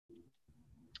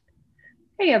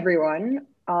Hey everyone,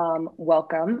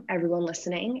 welcome everyone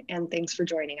listening, and thanks for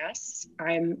joining us.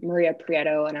 I'm Maria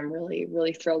Prieto, and I'm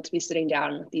really thrilled to be sitting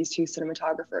down with these two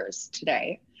cinematographers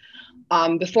today.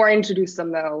 Before I introduce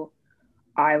them, though,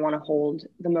 I want to hold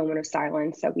the moment of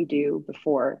silence that we do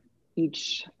before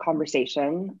each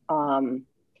conversation.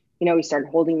 We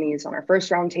started holding these on our first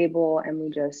roundtable, and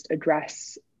we just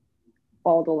address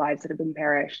all the lives that have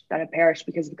perished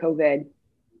because of COVID.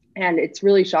 And it's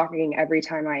really shocking every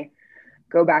time I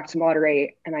go back to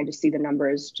moderate and I just see the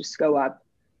numbers just go up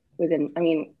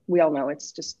we all know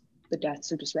it's just the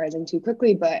deaths are just rising too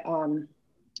quickly, but let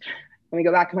me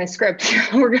go back to my script.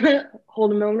 We're gonna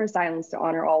hold a moment of silence to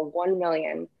honor all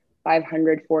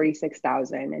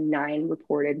 1,546,009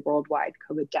 reported worldwide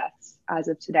COVID deaths as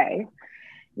of today.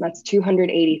 And that's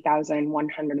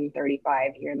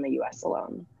 280,135 here in the US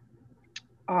alone.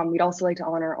 We'd also like to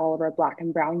honor all of our Black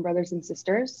and Brown brothers and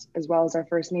sisters, as well as our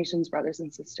First Nations brothers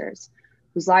and sisters,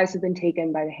 whose lives have been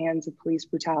taken by the hands of police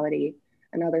brutality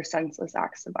and other senseless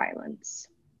acts of violence.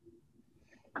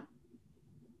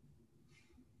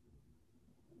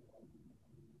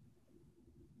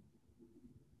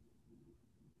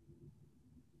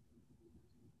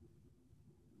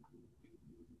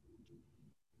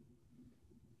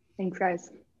 Thanks, guys.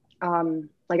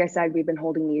 Like I said, we've been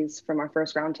holding these from our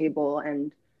first roundtable,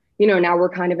 and now we're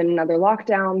kind of in another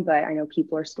lockdown, but I know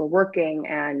people are still working,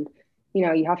 and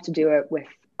you have to do it with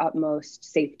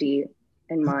utmost safety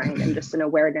in mind and just an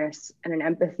awareness and an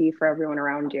empathy for everyone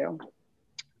around you.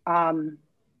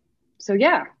 So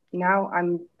yeah, now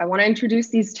I want to introduce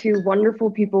these two wonderful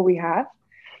people we have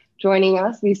joining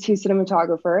us, these two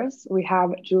cinematographers. We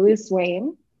have Julia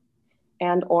Swain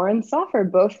and Oren Soffer,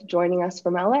 both joining us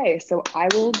from LA. So I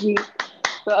will be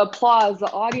the applause,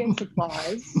 the audience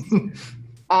applause.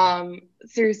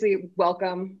 Seriously,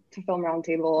 welcome to Film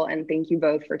Roundtable, and thank you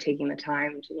both for taking the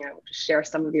time to, to share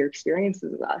some of your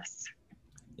experiences with us.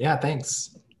 Yeah,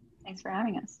 thanks. Thanks for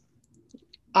having us.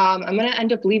 I'm gonna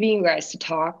end up leaving you guys to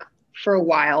talk for a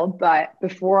while, but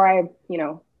before I,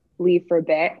 leave for a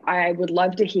bit, I would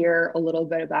love to hear a little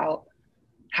bit about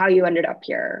how you ended up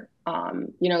here.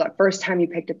 That first time you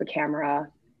picked up a camera,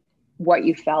 what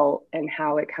you felt and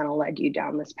how it kind of led you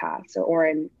down this path. So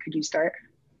Oren, could you start?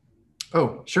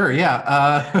 Oh, sure.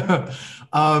 Yeah.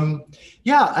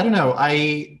 Yeah, I don't know.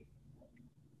 I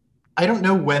don't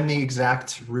know when the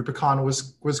exact Rubicon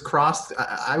was crossed.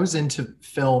 I was into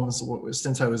films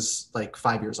since I was like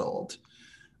 5 years old,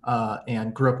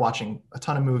 and grew up watching a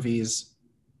ton of movies.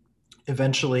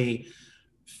 Eventually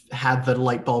had the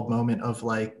light bulb moment of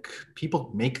like,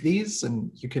 people make these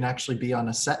and you can actually be on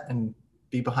a set and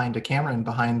be behind a camera and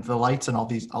behind the lights and all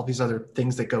these other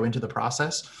things that go into the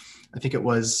process. I think it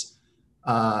was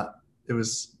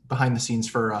behind the scenes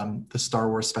for the Star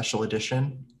Wars Special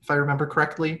Edition, if I remember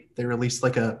correctly. They released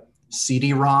like a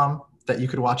CD-ROM that you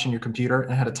could watch in your computer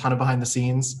and had a ton of behind the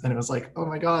scenes. And it was like, oh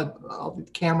my God, all the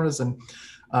cameras and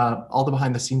all the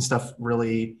behind the scenes stuff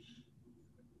really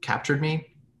captured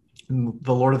me. And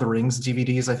the Lord of the Rings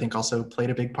DVDs, I think, also played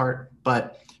a big part.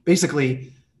 But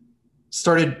basically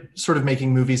started sort of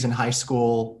making movies in high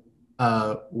school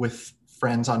with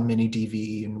friends on mini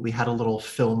DV, and we had a little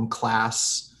film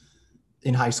class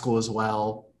in high school as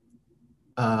well,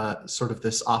 sort of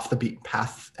this off the beaten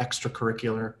path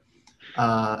extracurricular.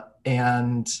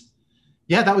 And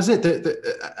yeah, that was it.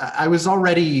 I was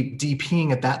already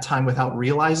DPing at that time without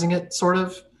realizing it, sort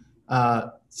of,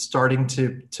 starting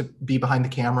to be behind the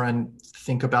camera and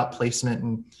think about placement,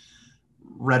 and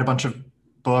read a bunch of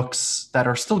books that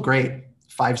are still great.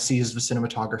 5 C's of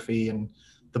Cinematography and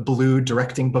the blue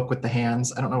directing book with the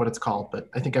hands. I don't know what it's called, but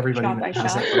I think everybody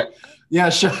has that book. Yeah,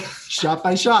 shot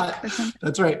by shot.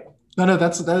 That's right. No,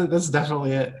 that's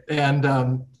definitely it. And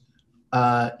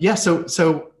yeah,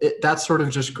 so that sort of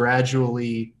just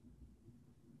gradually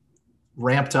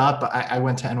ramped up. I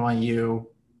went to NYU,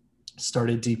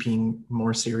 started DPing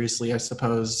more seriously, I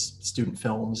suppose, student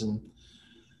films and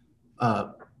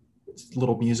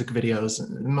little music videos.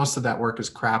 Most of that work is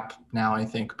crap now, I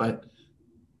think, but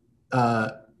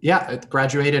yeah, I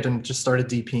graduated and just started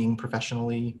DPing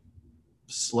professionally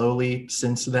slowly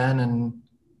since then, and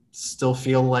still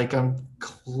feel like I'm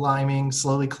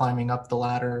slowly climbing up the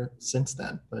ladder since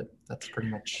then. But that's pretty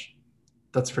much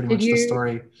the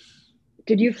story.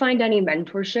 Did you find any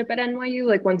mentorship at NYU?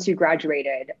 Like once you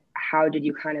graduated, how did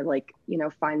you kind of like,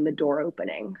 find the door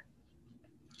opening?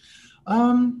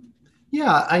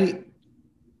 Yeah,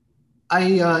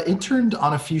 I interned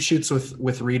on a few shoots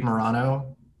with Reed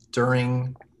Morano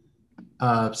during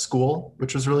school,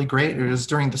 which was really great. It was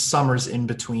during the summers in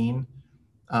between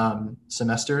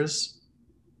semesters,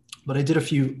 but I did a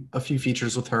few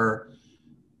features with her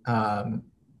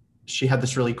she had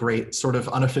this really great sort of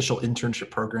unofficial internship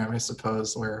program, I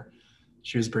suppose, where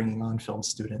she was bringing on film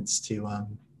students to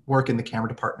work in the camera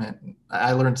department.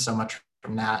 I learned so much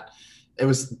from that. It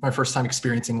was my first time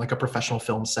experiencing like a professional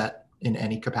film set in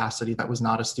any capacity that was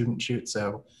not a student shoot.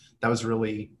 So that was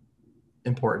really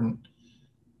important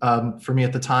for me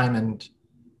at the time. And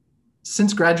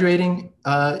since graduating,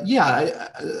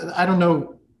 I don't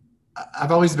know.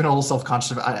 I've always been a little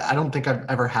self-conscious. I don't think I've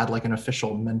ever had like an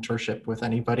official mentorship with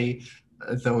anybody,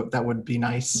 though that would be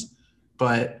nice.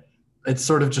 But it's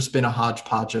sort of just been a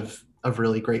hodgepodge of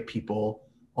really great people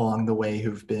along the way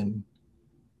who've been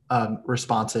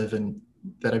responsive and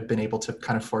that I've been able to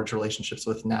kind of forge relationships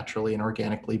with naturally and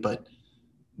organically. But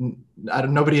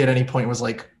nobody at any point was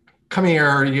like, come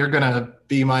here, you're gonna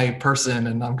be my person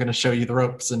and I'm gonna show you the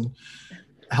ropes and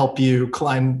help you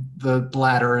climb the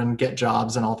ladder and get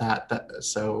jobs and all that.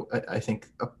 So I think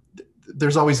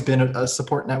there's always been a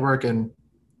support network, and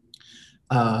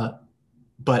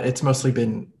but it's mostly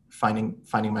been finding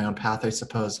my own path, I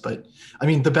suppose. But I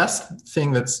mean, the best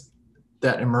thing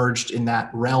that emerged in that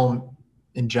realm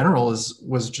in general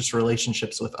was just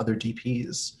relationships with other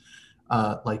DPs,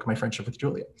 like my friendship with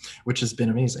Julia, which has been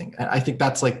amazing. And I think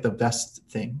that's like the best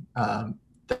thing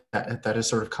that has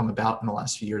sort of come about in the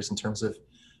last few years in terms of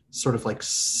sort of like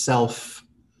self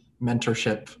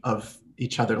mentorship of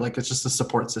each other. Like it's just a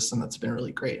support system that's been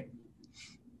really great.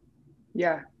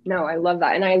 Yeah, no, I love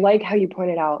that. And I like how you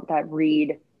pointed out that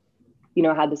Reed,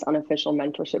 had this unofficial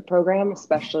mentorship program,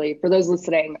 especially for those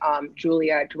listening.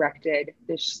 Julia directed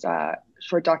this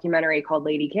short documentary called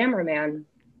Lady Cameraman,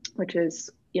 which is,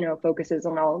 focuses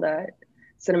on all the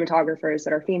cinematographers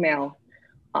that are female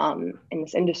in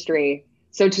this industry.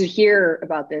 So to hear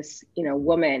about this,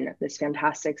 woman, this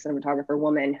fantastic cinematographer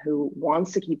woman who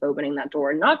wants to keep opening that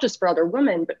door, not just for other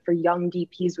women, but for young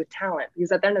DPs with talent,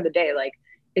 because at the end of the day, like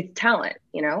it's talent,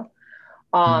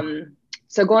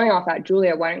 So going off that,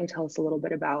 Julia, why don't you tell us a little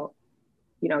bit about,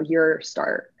 your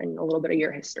start and a little bit of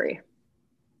your history?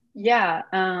 Yeah.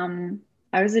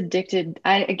 I was addicted.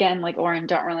 Again, like Oren,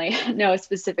 don't really know a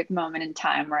specific moment in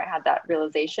time where I had that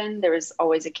realization. There was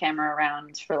always a camera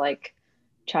around for like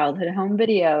childhood home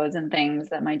videos and things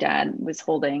that my dad was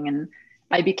holding. And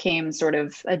I became sort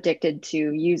of addicted to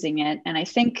using it. And I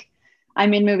think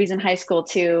I'm in movies in high school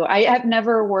too. I have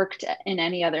never worked in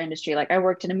any other industry. Like I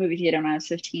worked in a movie theater when I was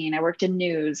 15. I worked in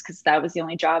news because that was the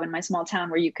only job in my small town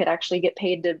where you could actually get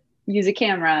paid to use a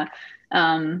camera.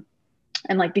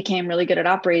 And like became really good at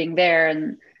operating there.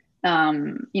 And,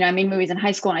 I made movies in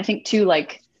high school. And I think too,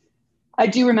 like, I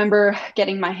do remember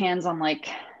getting my hands on like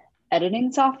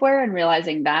editing software and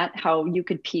realizing that how you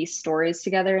could piece stories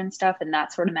together and stuff. And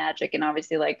that sort of magic. And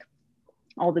obviously like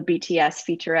all the BTS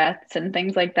featurettes and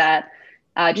things like that,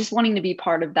 just wanting to be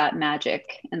part of that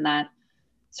magic and that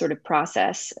sort of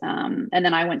process. And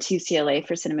then I went to UCLA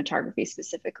for cinematography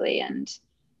specifically. And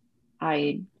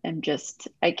I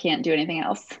can't do anything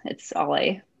else. It's all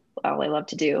I love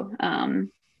to do.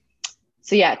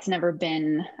 So yeah, I've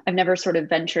never sort of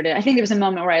ventured it. I think there was a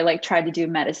moment where I like tried to do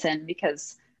medicine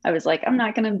because I was like, I'm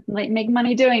not going to like make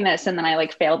money doing this. And then I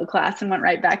like failed the class and went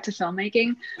right back to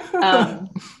filmmaking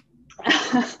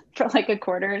for like a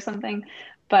quarter or something.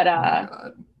 But,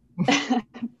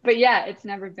 but yeah,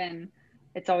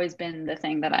 it's always been the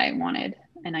thing that I wanted.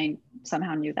 And I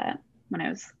somehow knew that when I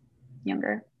was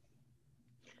younger.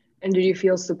 And did you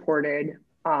feel supported,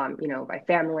 by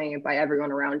family, by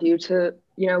everyone around you to,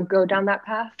 go down that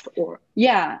path? Or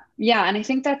yeah. And I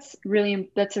think that's a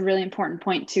really important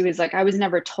point too, is like, I was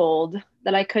never told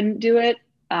that I couldn't do it.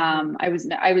 I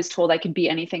was told I could be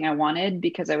anything I wanted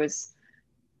because I was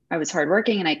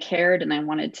hardworking and I cared and I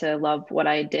wanted to love what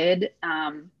I did.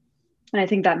 And I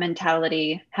think that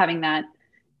mentality, having that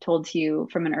told to you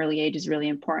from an early age is really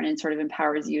important and sort of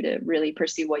empowers you to really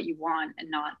pursue what you want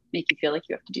and not make you feel like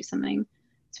you have to do something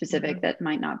specific that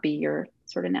might not be your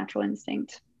sort of natural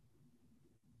instinct.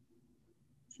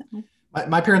 So.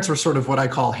 My parents were sort of what I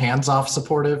call hands-off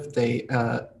supportive. They,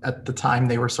 at the time,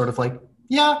 they were sort of like,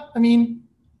 yeah, I mean,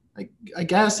 I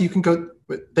guess you can go.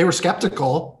 They were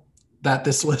skeptical that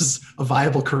this was a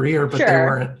viable career, but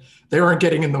sure. they weren't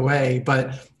getting in the way.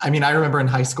 But I mean, I remember in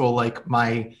high school, like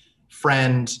my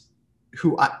friend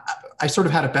who I sort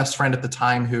of had a best friend at the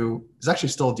time who is actually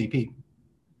still a DP.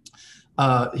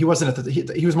 He wasn't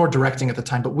he was more directing at the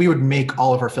time, but we would make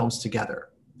all of our films together,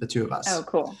 the two of us. Oh,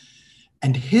 cool.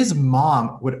 And his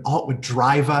mom would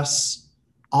drive us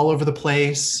all over the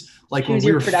place. Like when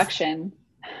we were production.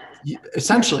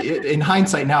 Essentially, in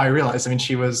hindsight now, I realize. I mean,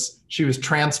 she was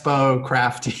transpo,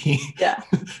 crafty, yeah,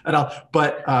 and all.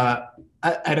 But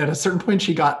at a certain point,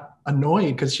 she got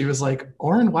annoyed because she was like,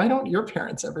 Oren, why don't your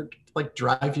parents ever like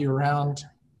drive you around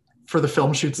for the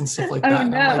film shoots and stuff like Oh, that?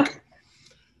 And I'm no. like,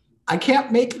 I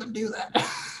can't make them do that.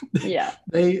 Yeah.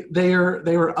 They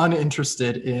were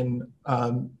uninterested in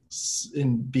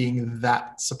being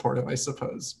that supportive, I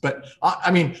suppose. But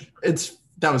I mean,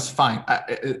 that was fine.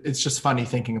 It's just funny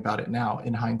thinking about it now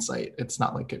in hindsight. It's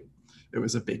not like it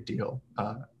was a big deal.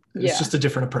 It's just a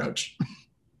different approach.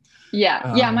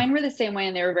 Yeah. Mine were the same way.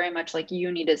 And they were very much like,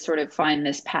 you need to sort of find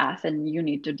this path and you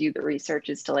need to do the research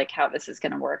as to like how this is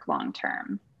going to work long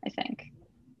term, I think.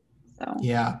 So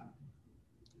yeah,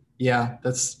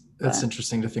 that's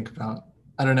interesting to think about.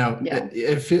 I don't know. Yeah.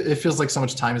 It feels like so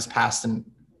much time has passed, and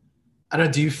I don't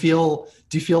know. Do you feel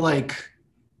like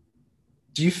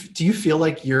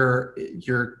you're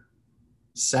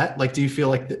set? Like, do you feel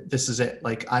like this is it?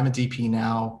 Like, I'm a DP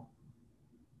now.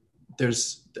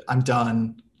 I'm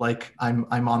done. Like, I'm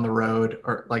on the road,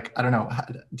 or like, I don't know.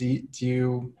 Do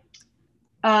you?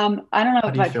 I don't know how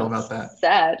if do you I feel about that?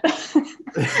 Set,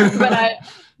 but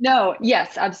no,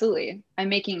 yes, absolutely.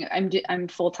 I'm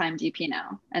full-time DP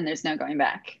now, and there's no going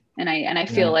back. And I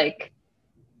feel like,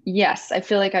 yes, I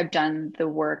feel like I've done the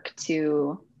work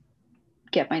to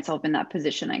get myself in that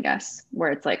position, I guess,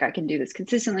 where it's like I can do this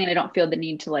consistently, and I don't feel the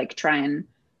need to like try and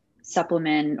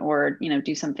supplement or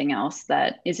do something else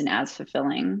that isn't as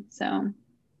fulfilling. So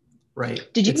right,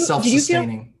 it's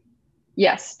self-sustaining.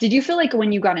 Yes. Did you feel like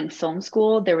when you got in film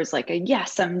school, there was like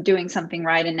yes, I'm doing something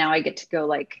right, and now I get to go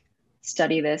like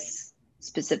study this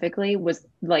specifically? Was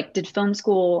like, did film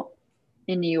school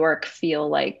in New York feel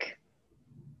like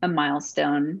a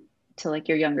milestone to like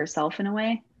your younger self in a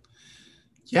way?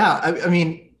 Yeah, I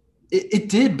mean, it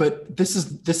did, but this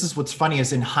is what's funny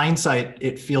is in hindsight,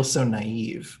 it feels so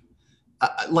naive.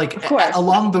 Like, of course,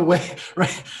 along the way,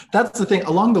 right? That's the thing.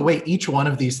 Along the way, each one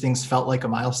of these things felt like a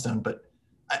milestone. But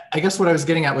I guess what I was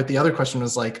getting at with the other question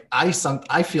was like, I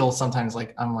feel sometimes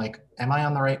like I'm like, am I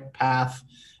on the right path?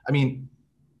 I mean,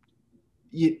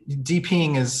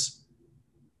 DPing is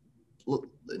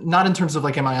not in terms of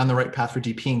like, am I on the right path for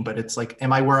DPing, but it's like,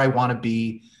 am I where I want to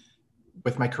be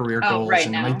with my career goals? right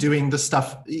and now. Am I doing the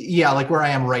stuff? Yeah, like where I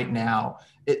am right now.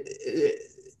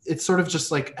 It's sort of just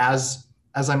like as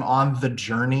I'm on the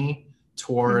journey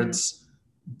towards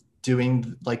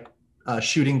doing like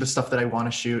shooting the stuff that I want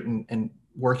to shoot and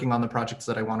working on the projects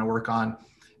that I want to work on.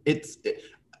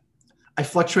 I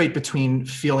fluctuate between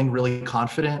feeling really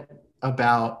confident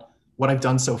about what I've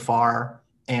done so far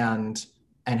and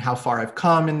how far I've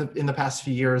come in the past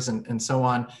few years and so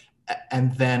on.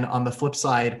 And then on the flip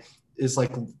side is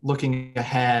like looking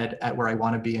ahead at where I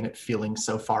want to be and it feeling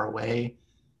so far away.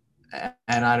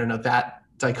 And I don't know, that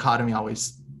dichotomy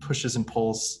always pushes and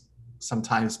pulls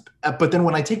sometimes. But then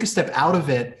when I take a step out of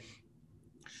it,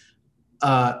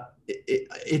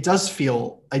 it does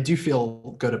feel, I do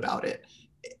feel good about it.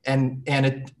 And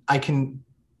I can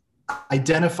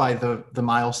identify the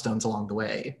milestones along the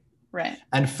way. Right.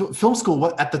 And film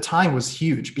school at the time was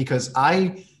huge because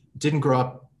I didn't grow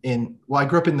up I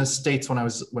grew up in the States when I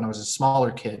was a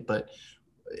smaller kid, but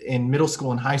in middle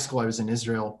school and high school, I was in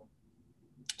Israel.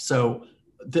 So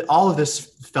all of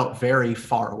this felt very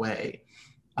far away.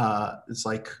 It's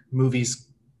like movies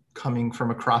coming from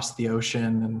across the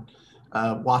ocean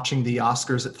and watching the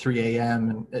Oscars at 3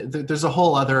 a.m. And there's a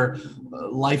whole other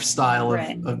lifestyle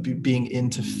of being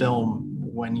into film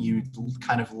when you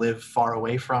kind of live far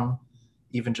away from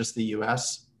even just the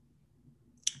US.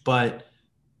 But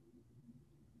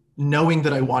knowing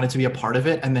that I wanted to be a part of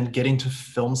it and then getting to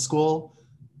film school,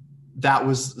 that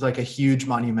was like a huge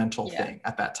monumental thing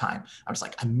at that time. I was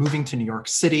like, I'm moving to New York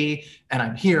City and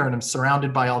I'm here and I'm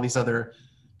surrounded by all these other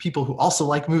people who also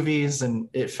like movies. And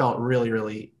it felt really,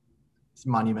 really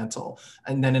monumental.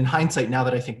 And then in hindsight, now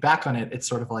that I think back on it, it's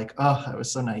sort of like, oh, I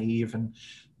was so naive and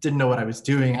didn't know what I was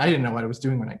doing. I didn't know what I was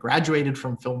doing when I graduated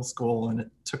from film school. And it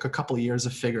took a couple of years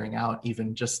of figuring out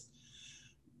even just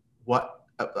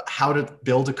how to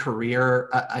build a career.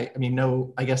 I mean,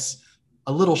 no, I guess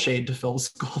a little shade to film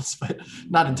schools, but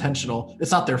not intentional. It's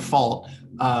not their fault.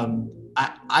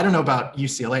 I don't know about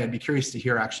UCLA. I'd be curious to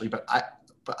hear actually, but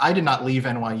I did not leave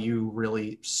NYU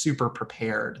really super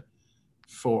prepared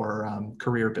for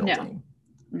career building.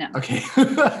 No. Okay.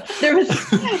 there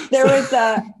was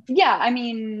I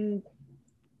mean,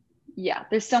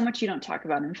 there's so much you don't talk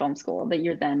about in film school that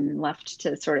you're then left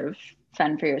to sort of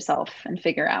fend for yourself and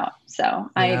figure out. So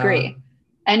I agree.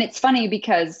 And it's funny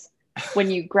because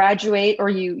when you graduate or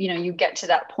you get to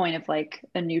that point of like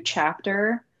a new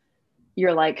chapter,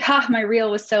 you're like, my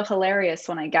reel was so hilarious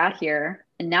when I got here.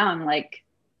 And now I'm like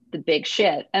the big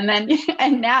shit. And then,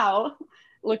 and now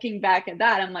looking back at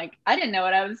that, I'm like, I didn't know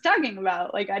what I was talking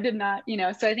about. Like I did not,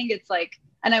 so I think it's like,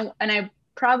 and I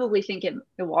probably think it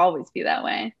will always be that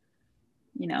way,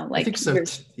 I like think so.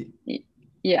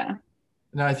 yeah.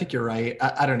 No, I think you're right.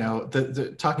 I don't know.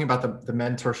 The talking about the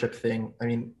mentorship thing. I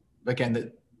mean,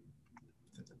 again,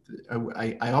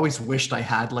 I always wished I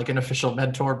had like an official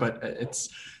mentor, but it's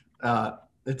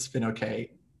been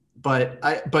okay.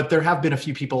 But there have been a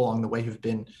few people along the way who've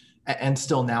been, and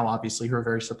still now obviously, who are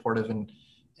very supportive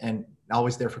and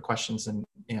always there for questions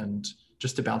and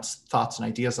just to bounce thoughts and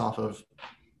ideas off of.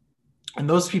 And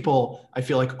those people, I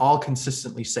feel like, all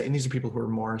consistently say, and these are people who are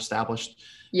more established,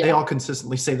 Yeah. they all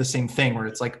consistently say the same thing, where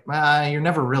it's like, you're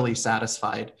never really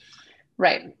satisfied.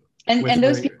 Right. And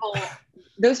those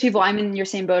people, I'm in your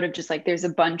same boat of just like, there's a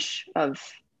bunch of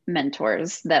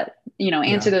mentors that,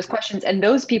 answer those questions. And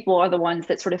those people are the ones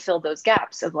that sort of fill those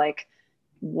gaps of like,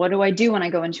 what do I do when I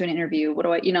go into an interview? What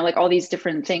do I, like all these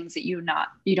different things that you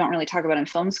don't really talk about in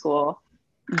film school.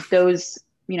 Those,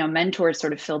 mentors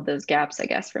sort of filled those gaps, I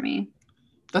guess, for me.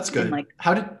 That's good. And like,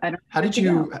 how did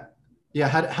you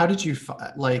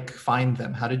like find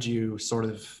them? How did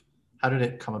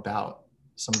it come about?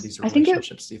 Some of these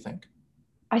relationships, do you think?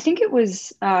 I think it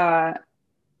was, I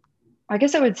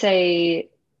guess I would say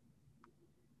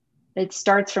it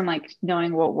starts from like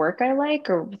knowing what work I like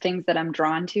or things that I'm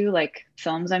drawn to, like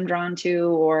films I'm drawn to,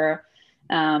 or,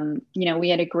 we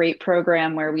had a great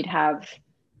program where we'd have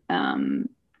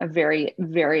a very,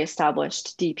 very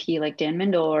established DP like Dan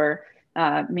Mindel or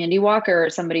Mandy Walker or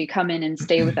somebody come in and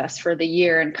stay with us for the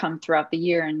year and come throughout the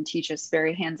year and teach us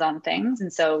very hands-on things.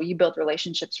 And so you build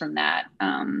relationships from that.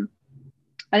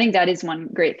 I think that is one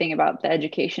great thing about the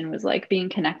education was like being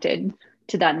connected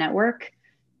to that network.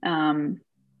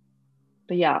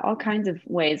 But yeah, all kinds of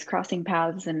ways, crossing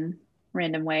paths in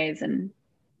random ways and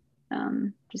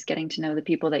just getting to know the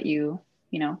people that you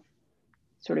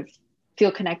sort of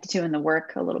feel connected to in the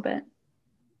work a little bit.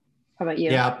 How about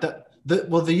you? Yeah, the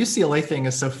UCLA thing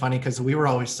is so funny because we were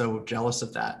always so jealous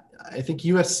of that. I think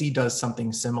USC does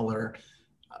something similar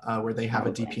where they have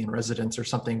a DP in residence or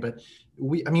something, but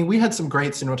we had some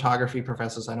great cinematography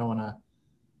professors. I don't want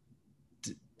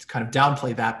to kind of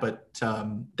downplay that, but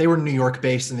they were New York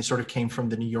based and they sort of came from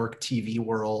the New York TV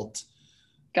world.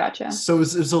 Gotcha. So it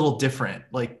was a little different.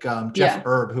 Like Jeff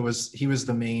Erb, he was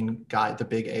the main guy, the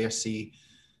big ASC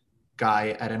guy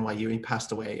at NYU. He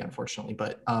passed away, unfortunately,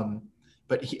 but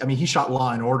he shot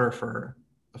Law and Order for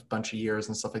a bunch of years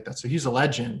and stuff like that. So he's a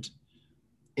legend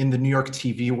in the New York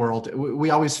TV world.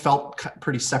 We always felt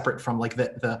pretty separate from like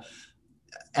the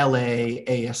LA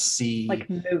ASC, like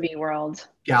movie world,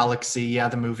 Galaxy,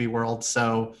 the movie world.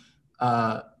 So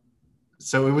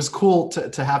so it was cool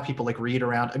to have people like Reed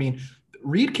around. I mean,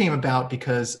 Reed came about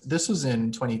because this was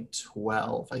in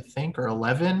 2012, I think, or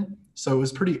 11. So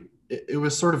it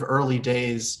was sort of early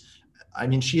days. I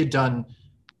mean, she had done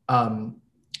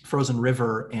Frozen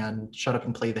River and Shut Up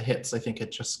and Play the Hits. I think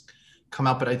it just come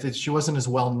out, but I think she wasn't as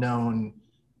well known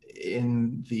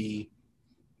in the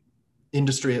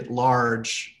industry at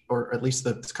large, or at least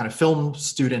the kind of film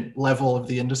student level of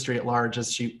the industry at large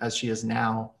as she is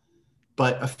now.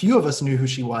 But a few of us knew who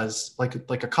she was, like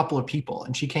a couple of people.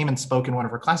 And she came and spoke in one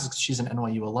of her classes because she's an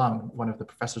NYU alum. One of the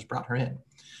professors brought her in.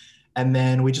 And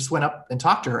then we just went up and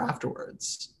talked to her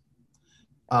afterwards.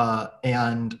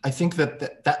 And I think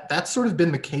that's sort of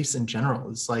been the case in general.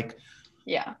 It's like,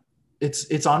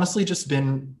 it's honestly just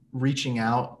been reaching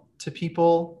out to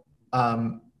people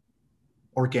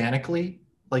organically.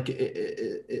 Like,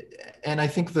 and I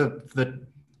think the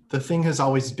thing has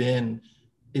always been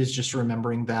is just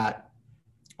remembering that,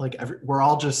 like, we're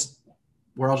all just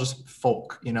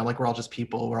folk, like we're all just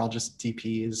people, we're all just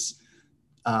DPs.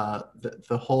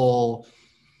 The whole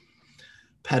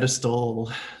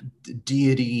pedestal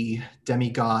deity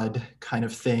demigod kind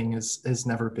of thing has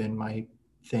never been my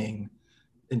thing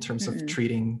in terms of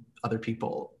treating other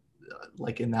people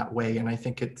like in that way. And I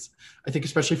think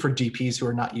especially for DPs who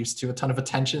are not used to a ton of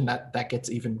attention, that gets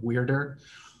even weirder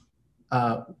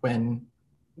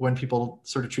when people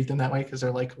sort of treat them that way, because they're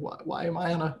like, why am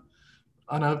I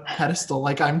on a pedestal?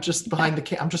 Like, I'm just behind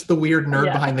I'm just the weird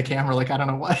nerd behind the camera. Like, I don't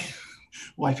know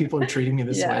why people are treating me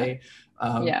this way.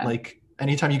 Like,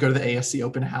 anytime you go to the ASC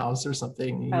open house or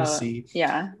something, you see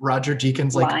Roger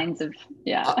Deakins like lines of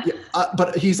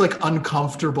but he's like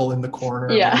uncomfortable in the corner.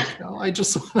 Like, no, I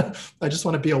just want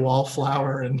to be a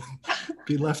wallflower and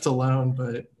be left alone.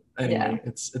 But anyway,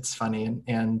 it's funny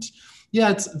and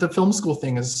it's the film school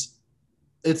thing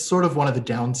it's sort of one of the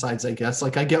downsides, I guess.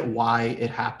 Like, I get why it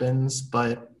happens,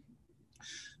 but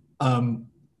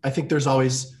I think I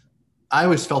always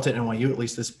felt it in NYU, at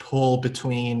least, this pull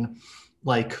between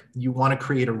like you want to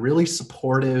create a really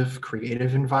supportive,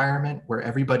 creative environment where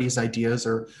everybody's ideas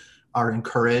are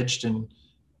encouraged, and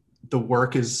the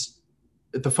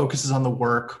focus is on the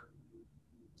work,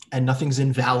 and nothing's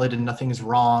invalid and nothing is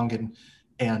wrong,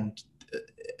 and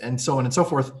so on and so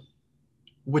forth,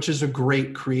 which is a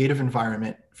great creative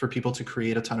environment for people to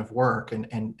create a ton of work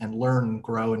and learn and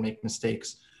grow and make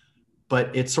mistakes.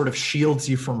 But it sort of shields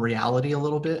you from reality a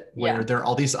little bit, where there are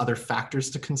all these other factors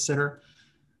to consider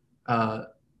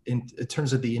in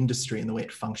terms of the industry and the way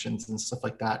it functions and stuff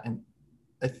like that. And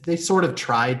they sort of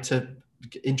tried to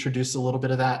introduce a little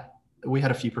bit of that. We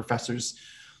had a few professors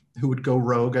who would go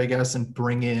rogue, I guess, and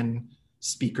bring in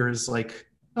speakers like,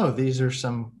 oh, these are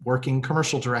some working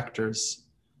commercial directors,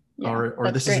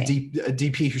 or this great. Is a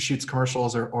DP who shoots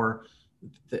commercials, or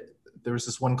there was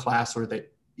this one class where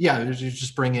you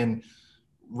just bring in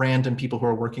random people who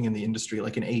are working in the industry,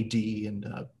 like an AD and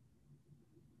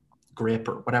grip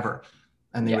or whatever.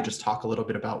 And they would just talk a little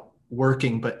bit about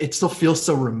working, but it still feels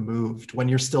so removed. When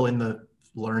you're still in the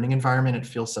learning environment, it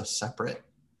feels so separate.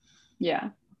 Yeah.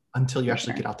 Until you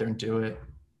actually get out there and do it.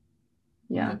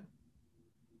 Yeah.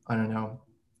 I don't know.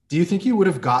 Do you think you would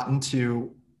have gotten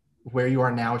to where you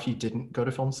are now if you didn't go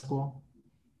to film school?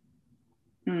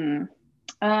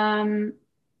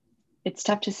 It's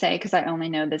tough to say because I only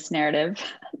know this narrative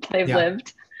that I've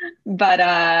lived, but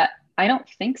I don't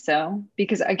think so,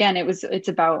 because again, it's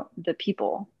about the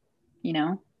people,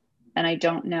 and I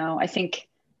don't know. I think,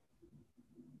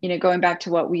 going back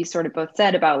to what we sort of both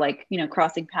said about like,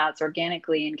 crossing paths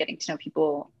organically and getting to know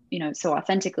people, so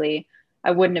authentically,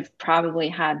 I wouldn't have probably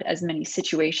had as many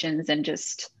situations and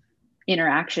just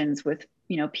interactions with,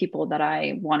 people that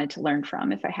I wanted to learn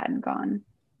from if I hadn't gone.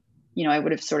 I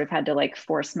would have sort of had to like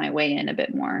force my way in a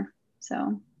bit more.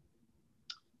 So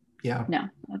yeah, no, I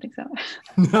don't think so.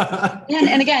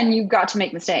 and again, you got to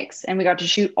make mistakes, and we got to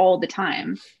shoot all the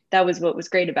time. That was what was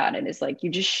great about it, is like,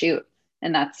 you just shoot,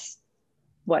 and that's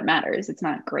what matters. It's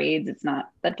not grades. That's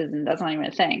not even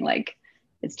a thing. Like,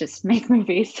 it's just make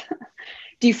movies.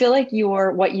 Do you feel like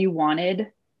what you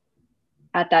wanted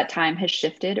at that time has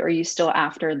shifted, or are you still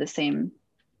after the same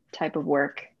type of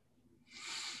work?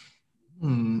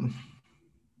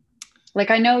 Like,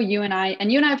 I know you and I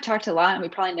have talked a lot, and we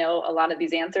probably know a lot of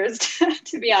these answers,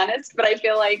 to be honest, but I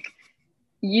feel like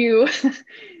you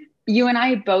and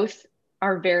I both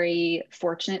are very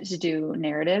fortunate to do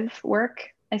narrative work,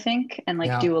 I think, and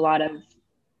like do a lot of,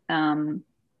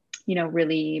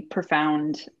 really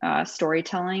profound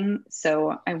storytelling.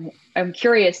 So I'm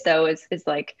curious though, is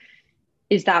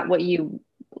that what you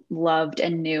loved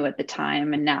and knew at the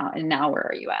time, and now where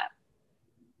are you at?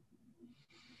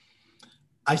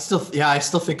 I still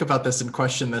think about this and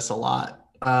question this a lot.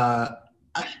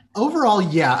 Overall,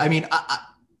 yeah. I mean,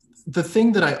 the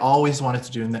thing that I always wanted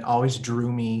to do and that always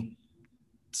drew me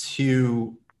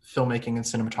to filmmaking and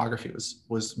cinematography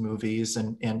was movies,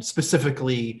 and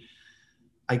specifically,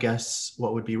 I guess,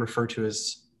 what would be referred to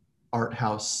as art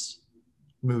house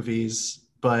movies.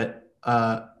 But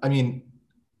I mean,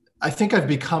 I think I've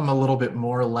become a little bit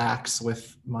more lax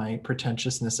with my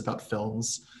pretentiousness about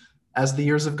films as the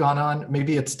years have gone on.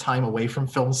 Maybe it's time away from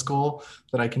film school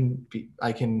that I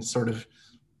can sort of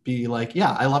be like,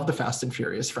 yeah, I love the Fast and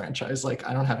Furious franchise. Like,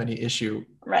 I don't have any issue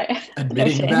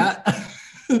admitting that.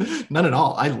 None at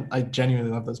all. I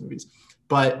genuinely love those movies,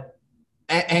 but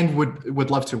and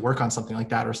would love to work on something like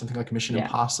that, or something like Mission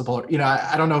Impossible. Or,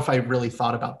 I don't know if I really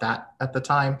thought about that at the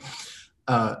time,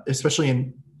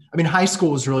 especially high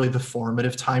school was really the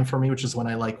formative time for me, which is when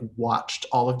I like watched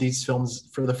all of these films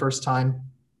for the first time.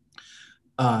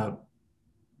 Paul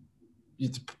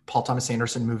Thomas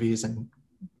Anderson movies and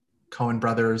Coen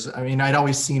brothers. I mean, I'd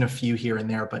always seen a few here and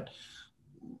there, but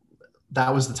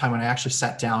that was the time when I actually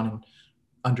sat down and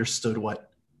understood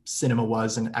what cinema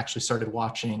was, and actually started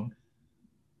watching,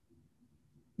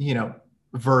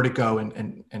 Vertigo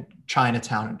and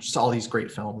Chinatown, and just all these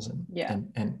great films,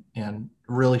 and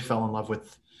really fell in love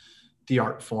with the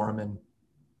art form. And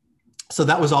so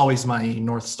that was always my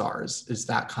North Stars, is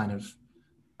that kind of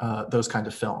those kind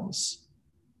of films.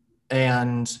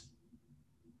 And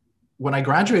when I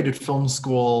graduated film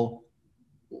school,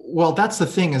 well, that's the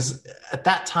thing, is at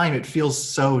that time it feels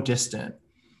so distant,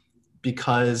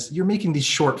 because you're making these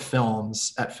short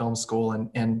films at film school,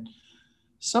 and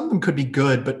some of them could be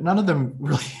good, but none of them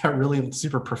really are really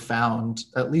super profound.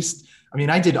 At least,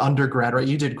 I did undergrad, right?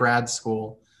 You did grad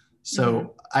school.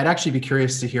 So I'd actually be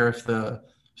curious to hear if the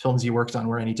films you worked on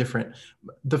were any different.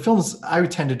 The films I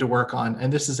tended to work on,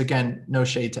 and this is, again, no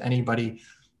shade to anybody,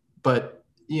 but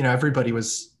everybody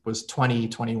was 20,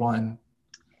 21.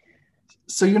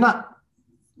 So you're not,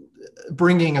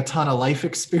 bringing a ton of life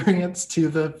experience to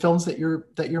the films that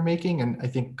you're making. And I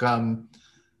think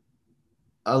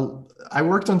I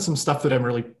worked on some stuff that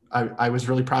I was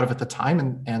really proud of at the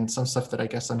time, and some stuff that I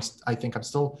guess I think I'm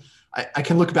still, I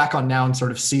can look back on now and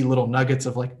sort of see little nuggets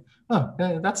of like, oh,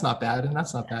 that's not bad and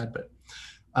that's not bad,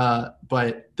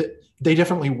 but they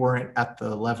definitely weren't at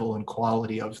the level and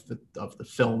quality of the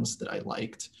films that I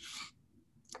liked.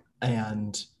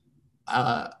 And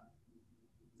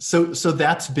so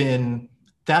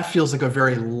that feels like a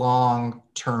very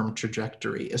long-term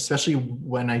trajectory, especially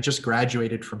when I just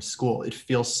graduated from school. It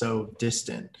feels so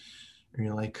distant. And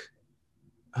you're like,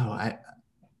 oh,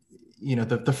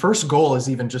 the first goal is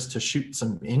even just to shoot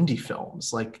some indie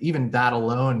films. Like even that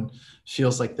alone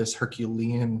feels like this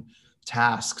Herculean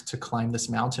task to climb this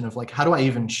mountain of like, how do I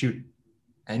even shoot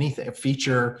anything, a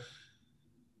feature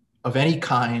of any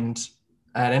kind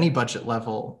at any budget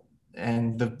level?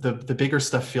 And the bigger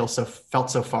stuff felt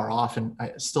so far off, and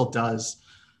it still does,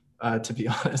 to be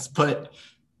honest. But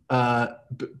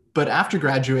after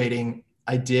graduating,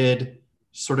 I did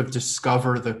sort of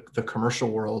discover the commercial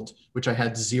world, which I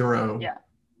had zero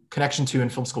connection to in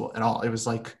film school at all. It was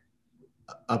like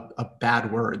a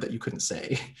bad word that you couldn't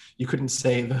say. You couldn't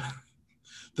say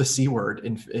the C word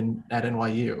at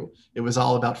NYU. It was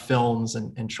all about films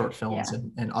and short films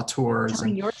and auteurs.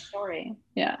 Telling your story.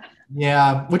 Yeah.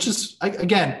 Yeah, which is,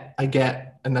 again, I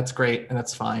get, and that's great, and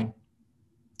that's fine.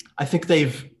 I think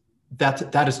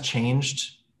that has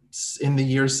changed in the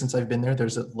years since I've been there.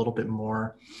 There's a little bit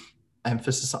more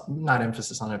not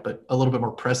emphasis on it, but a little bit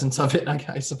more presence of it,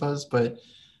 I suppose. But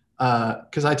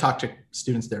because I talk to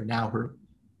students there now who are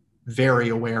very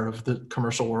aware of the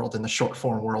commercial world and the short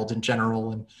form world in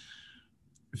general, and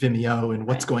Vimeo and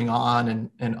what's going on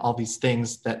and all these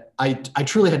things that I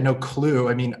truly had no clue.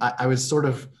 I mean, I was sort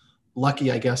of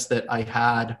lucky, I guess, that I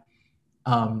had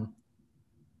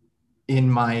in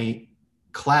my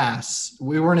class,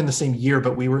 we weren't in the same year,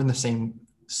 but we were in the same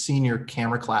senior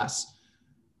camera class.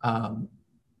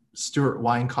 Stuart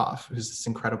Weinkauf, who's this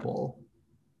incredible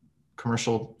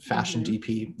commercial fashion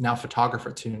DP, now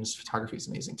photographer too, and his photography is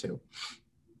amazing too.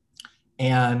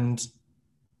 And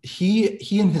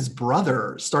he and his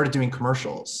brother started doing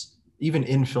commercials, even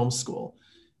in film school.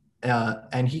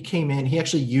 And he came in, he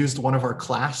actually used one of our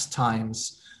class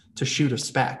times to shoot a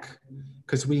spec,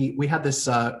 because we had this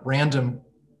random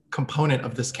component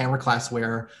of this camera class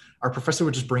where our professor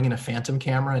would just bring in a Phantom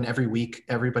camera, and every week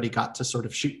everybody got to sort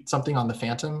of shoot something on the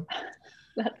Phantom.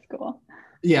 That's cool.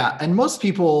 Yeah, and most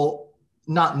people,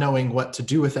 not knowing what to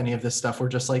do with any of this stuff, were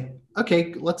just like,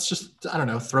 okay, let's just, I don't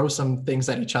know, throw some things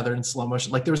at each other in slow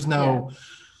motion. Like there was no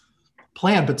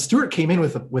plan, but Stuart came in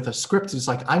with a script. He's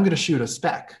like, I'm going to shoot a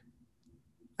spec.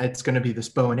 It's going to be this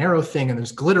bow and arrow thing, and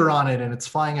there's glitter on it, and it's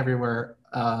flying everywhere.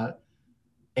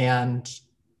 And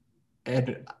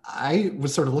I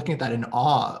was sort of looking at that in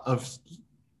awe of,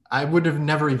 I would have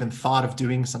never even thought of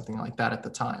doing something like that at the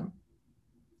time.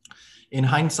 In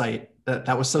hindsight,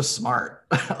 that was so smart.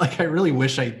 Like, I really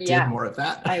wish I did more of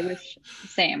that. I wish,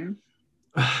 same.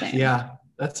 Yeah,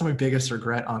 that's my biggest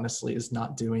regret, honestly, is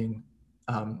not doing,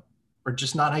 or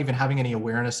just not even having any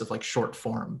awareness of like short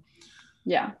form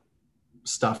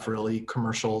stuff, really,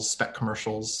 commercials, spec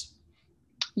commercials.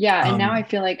 Yeah, and now I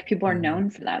feel like people are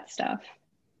known for that stuff.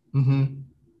 And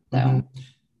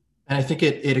I think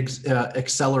it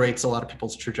accelerates a lot of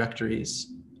people's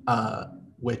trajectories,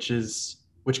 which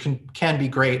can be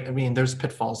great. I mean, there's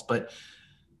pitfalls, but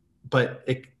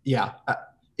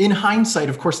in hindsight,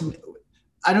 of course,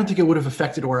 I don't think it would have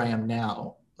affected where I am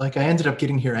now. Like, I ended up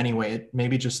getting here anyway. It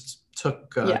maybe just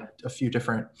took a few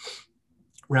different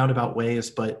roundabout ways,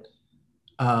 but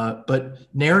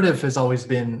narrative has always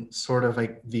been sort of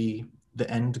like the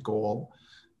end goal,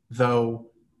 though.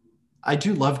 I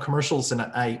do love commercials, and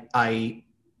I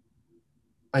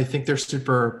think they're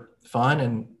super fun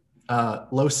and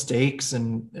low stakes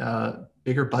and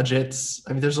bigger budgets.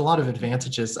 I mean, there's a lot of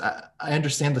advantages. I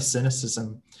understand the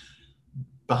cynicism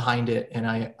behind it, and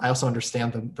I also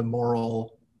understand the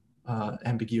moral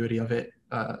ambiguity of it,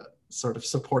 sort of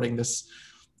supporting this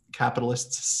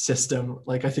capitalist system.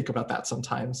 Like, I think about that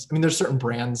sometimes. I mean, there's certain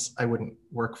brands I wouldn't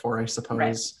work for, I suppose.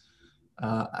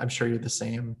 Right. I'm sure you're the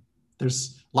same.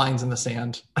 There's lines in the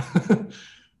sand.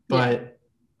 But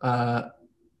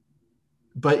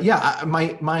yeah,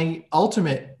 my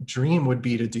ultimate dream would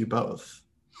be to do both,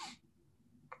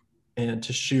 and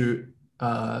to shoot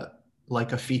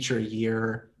like a feature a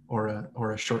year or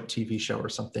a short TV show or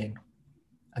something,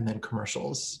 and then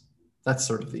commercials. That's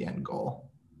sort of the end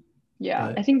goal.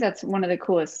 Yeah, I think that's one of the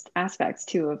coolest aspects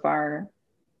too of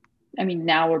I mean,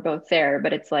 now we're both there,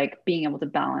 but it's like being able to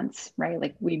balance, right?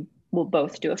 Like we we'll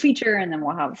both do a feature, and then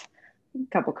we'll have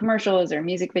a couple commercials or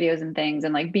music videos and things.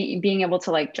 And like being able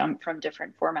to like jump from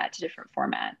different format to different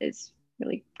format is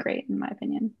really great in my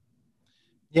opinion.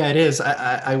 Yeah, it is.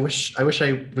 I wish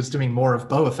I was doing more of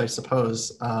both, I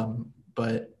suppose.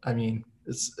 But I mean,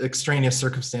 it's extraneous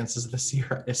circumstances this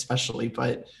year, especially.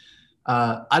 But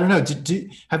I don't know.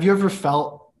 Have you ever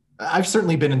felt? I've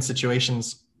certainly been in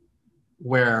situations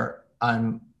where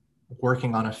I'm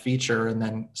working on a feature and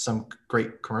then some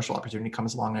great commercial opportunity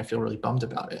comes along and I feel really bummed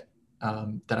about it,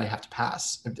 that I have to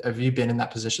pass. Have you been in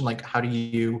that position? Like, how do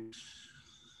you?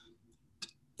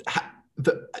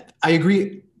 I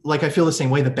agree. Like, I feel the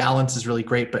same way. The balance is really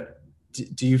great, but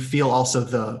do you feel also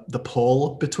the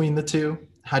pull between the two?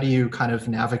 How do you kind of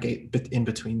navigate in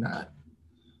between that?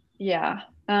 Yeah.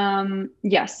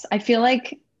 Yes. I feel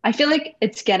like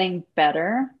it's getting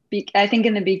better. I think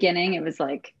in the beginning it was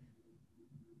like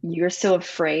you're so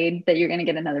afraid that you're going to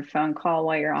get another phone call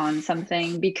while you're on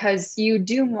something, because you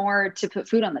do more to put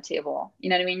food on the table. You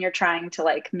know what I mean? You're trying to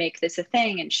like make this a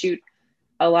thing and shoot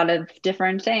a lot of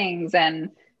different things. And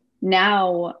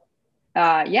now,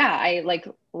 I like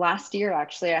last year,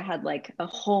 actually, I had like a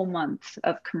whole month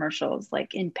of commercials,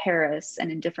 like in Paris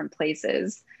and in different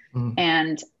places. Mm.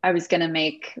 And I was going to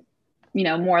make,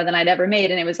 more than I'd ever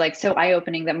made. And it was like so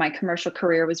eye-opening that my commercial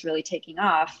career was really taking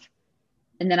off.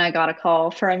 And then I got a call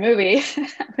for a movie.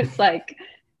 It's like,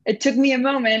 it took me a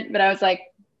moment, but I was like,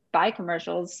 bye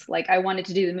commercials. Like, I wanted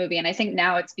to do the movie. And I think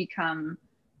now it's become,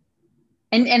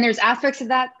 and there's aspects of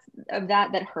that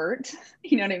hurt,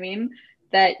 you know what I mean?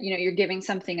 That, you're giving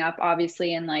something up,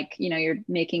 obviously, and like, you're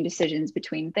making decisions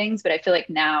between things. But I feel like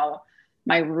now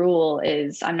my rule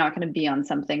is I'm not going to be on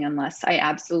something unless I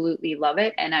absolutely love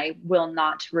it. And I will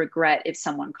not regret if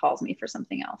someone calls me for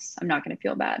something else. I'm not going to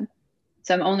feel bad.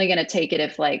 So I'm only going to take it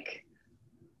if like,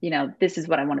 this is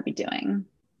what I want to be doing,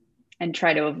 and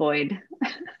try to avoid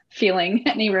feeling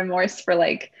any remorse for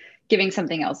like giving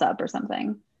something else up or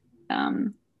something.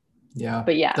 Yeah,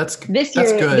 but yeah, that's this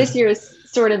year is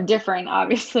sort of different,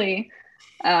 obviously,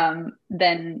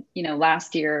 than,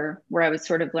 last year, where I was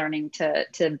sort of learning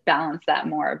to balance that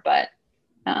more. But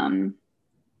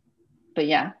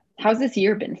yeah, how's this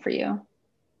year been for you?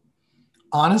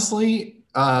 Honestly,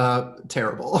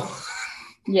 terrible.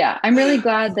 Yeah, I'm really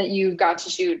glad that you got to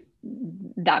shoot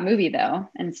that movie though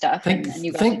and stuff.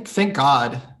 Thank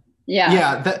God. Yeah.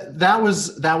 Yeah, that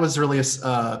was really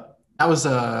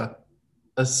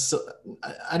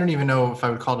I don't even know if I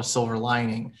would call it a silver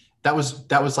lining. That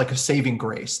was like a saving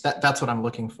grace. That's what I'm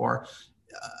looking for.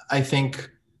 I think,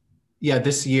 yeah,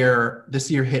 this year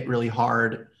hit really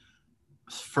hard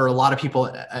for a lot of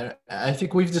people. I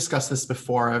think we've discussed this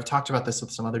before. I've talked about this with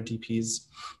some other DPs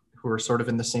who are sort of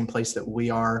in the same place that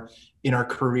we are in our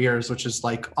careers, which is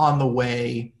like on the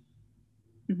way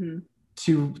mm-hmm.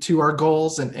 to our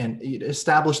goals and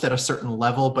established at a certain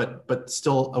level, but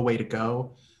still a way to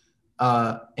go.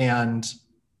 And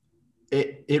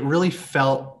it really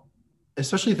felt,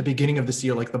 especially at the beginning of this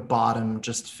year, like the bottom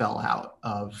just fell out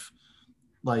of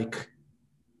like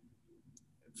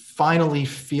finally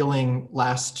feeling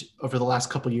over the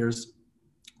last couple of years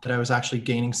that I was actually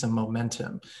gaining some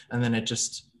momentum, and then it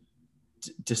just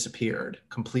disappeared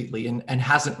completely and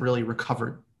hasn't really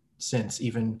recovered since.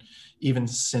 Even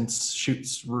since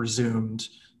shoots resumed,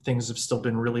 things have still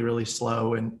been really, really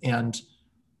slow, and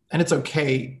it's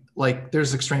okay. Like,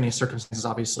 there's extraneous circumstances,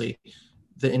 obviously.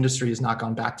 The industry has not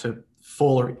gone back to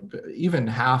full or even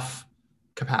half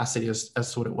capacity as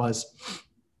to what it was.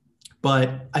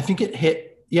 But I think it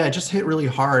just hit really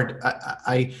hard.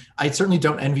 I certainly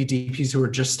don't envy DPs who are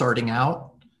just starting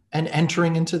out and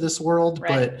entering into this world,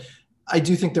 right. But I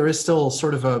do think there is still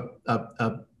sort of a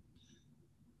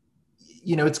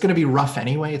it's going to be rough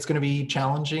anyway. It's going to be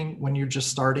challenging when you're just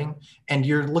starting, and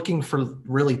you're looking for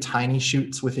really tiny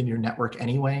shoots within your network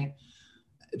anyway,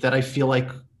 that I feel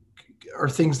like are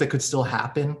things that could still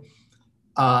happen.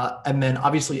 And then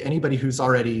obviously anybody who's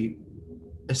already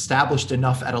established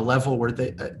enough at a level where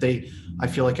I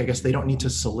feel like, I guess they don't need to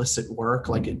solicit work.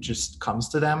 Like, it just comes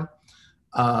to them.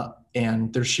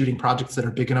 And they're shooting projects that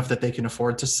are big enough that they can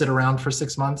afford to sit around for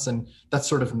 6 months. And that's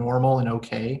sort of normal and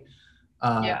okay.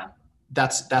 Yeah.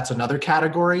 That's another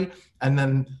category. And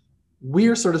then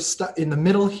we're sort of stuck in the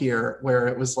middle here, where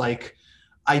it was like,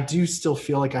 I do still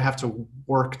feel like I have to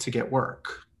work to get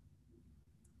work.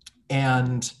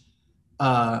 And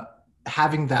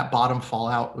having that bottom fall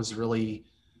out was really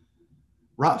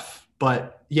rough.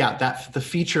 But yeah, the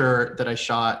feature that I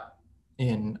shot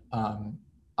in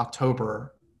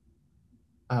October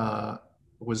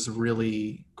was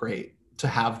really great to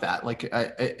have that. Like,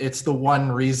 it's the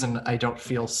one reason I don't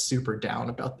feel super down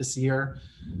about this year.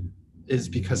 is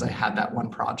because I had that one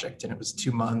project and it was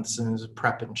 2 months and it was a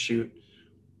prep and shoot.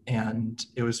 And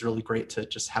it was really great to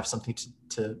just have something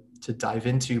to dive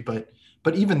into. But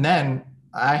even then,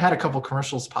 I had a couple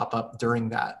commercials pop up during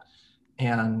that.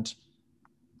 And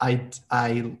I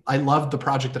loved the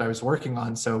project that I was working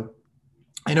on. So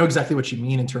I know exactly what you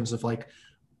mean in terms of like,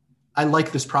 I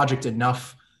like this project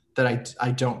enough that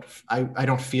I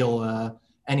don't feel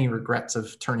any regrets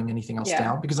of turning anything else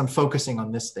down, because I'm focusing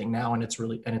on this thing now and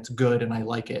it's good and I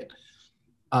like it.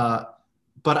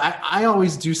 But I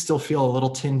always do still feel a little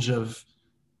tinge of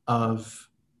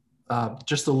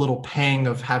just a little pang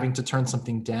of having to turn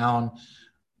something down,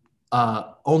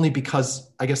 only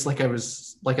because I guess like I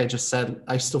just said,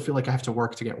 I still feel like I have to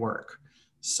work to get work.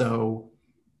 So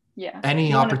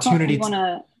any opportunity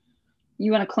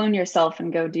you want to clone yourself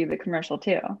and go do the commercial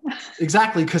too.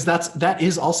 Exactly, because that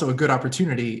is also a good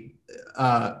opportunity,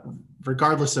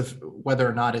 regardless of whether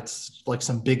or not it's like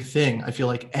some big thing. I feel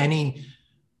like any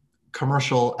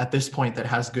commercial at this point that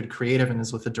has good creative and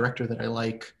is with a director that I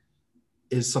like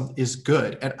is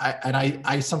good. And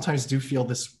I sometimes do feel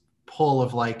this pull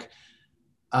of like,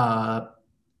 I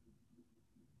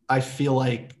feel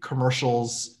like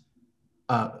commercials,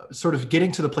 sort of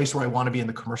getting to the place where I want to be in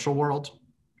the commercial world,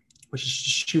 which is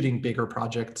shooting bigger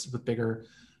projects with bigger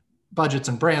budgets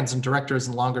and brands and directors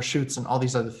and longer shoots and all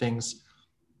these other things,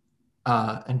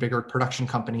 and bigger production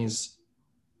companies,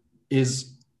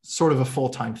 is sort of a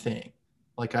full-time thing.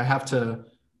 Like I have to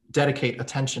dedicate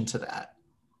attention to that.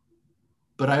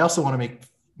 But I also want to make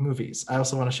movies. I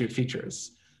also want to shoot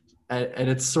features. And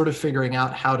it's sort of figuring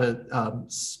out how to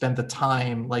spend the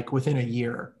time, like within a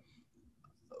year,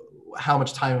 how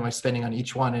much time am I spending on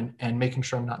each one, and making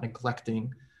sure I'm not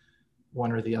neglecting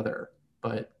one or the other.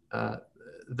 But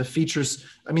the features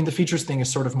thing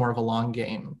is sort of more of a long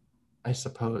game, I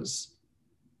suppose.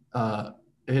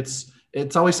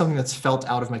 It's always something that's felt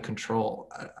out of my control.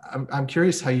 I'm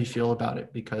curious how you feel about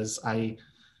it, because I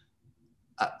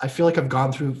feel like I've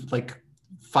gone through like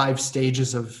 5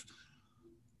 stages of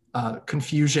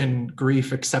confusion,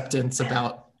 grief, acceptance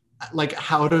about like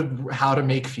how to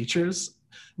make features,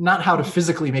 not how to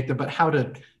physically make them, but how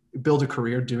to build a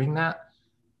career doing that.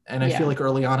 And I feel like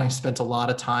early on, I spent a lot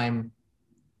of time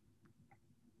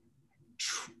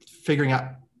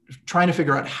trying to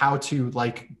figure out how to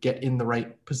like get in the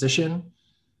right position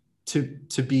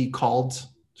to be called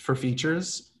for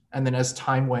features. And then as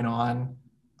time went on,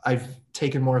 I've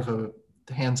taken more of a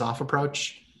hands-off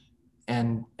approach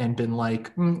and been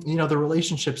like, the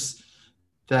relationships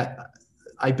that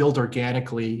I build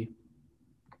organically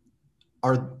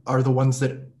are the ones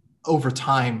that over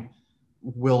time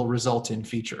will result in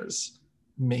features,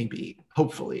 maybe,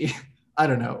 hopefully. I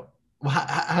don't know.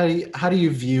 How do you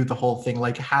view the whole thing?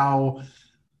 Like how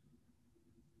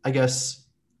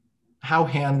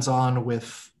hands-on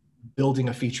with building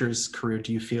a features career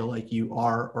do you feel like you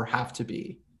are or have to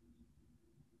be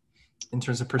in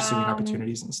terms of pursuing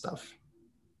opportunities and stuff?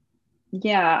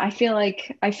 Yeah, I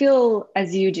feel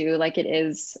as you do, like it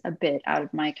is a bit out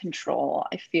of my control.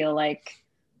 I feel like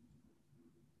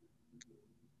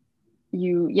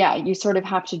you sort of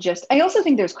have to I also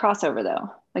think there's crossover though.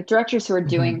 Like directors who are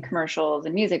doing commercials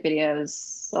and music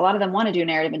videos, a lot of them want to do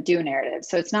narrative and do narrative.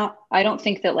 So I don't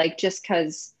think that like just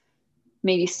because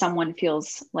maybe someone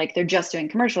feels like they're just doing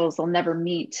commercials, they'll never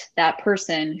meet that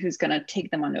person who's going to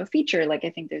take them onto a feature. Like I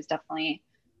think there's definitely,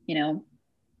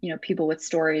 people with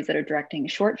stories that are directing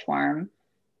short form.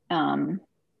 But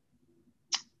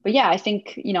yeah, I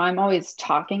think, I'm always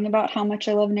talking about how much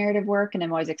I love narrative work, and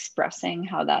I'm always expressing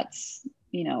how that's,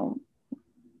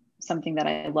 something that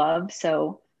I love.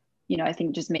 So, I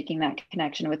think just making that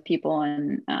connection with people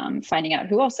and finding out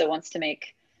who also wants to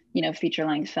make, feature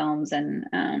length films. And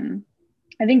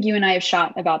I think you and I have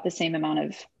shot about the same amount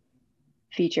of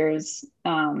features.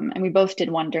 And we both did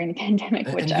one during the pandemic,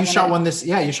 which you shot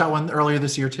one earlier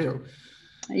this year too.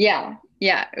 Yeah.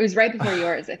 It was right before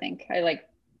yours, I think.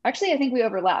 Actually, I think we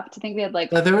overlapped. I think we had like...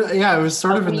 it was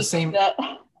sort of in the same...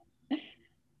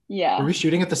 Yeah. Were we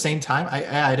shooting at the same time?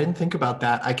 I didn't think about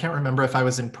that. I can't remember if I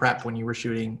was in prep when you were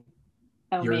shooting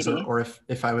yours, or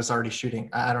if I was already shooting.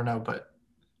 I don't know, but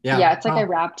yeah. Yeah, it's like I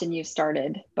wrapped and you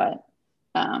started, but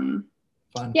fun.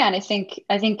 Yeah, and I think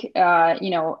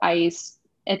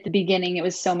at the beginning it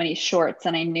was so many shorts,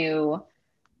 and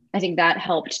I think that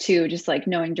helped too, just like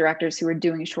knowing directors who were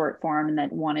doing short form and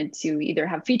that wanted to either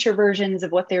have feature versions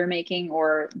of what they were making,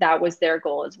 or that was their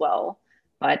goal as well.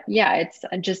 But yeah, it's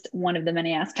just one of the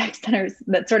many aspects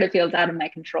that sort of feels out of my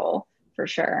control for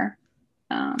sure.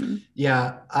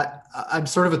 Yeah, I'm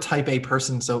sort of a type A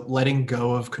person, so letting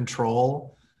go of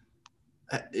control,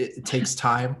 it takes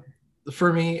time.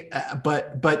 for me,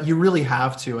 but you really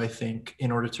have to, I think,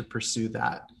 in order to pursue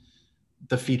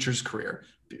the features career.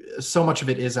 So much of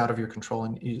it is out of your control,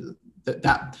 and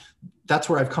that's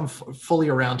where I've come fully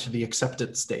around to the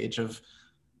acceptance stage of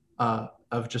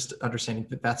just understanding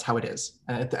that that's how it is,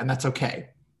 and that's okay.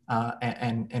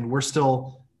 And we're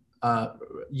still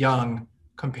young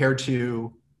compared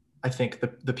to, I think,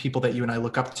 the people that you and I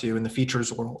look up to in the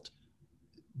features world.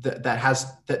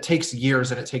 That takes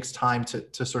years, and it takes time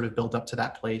to sort of build up to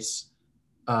that place,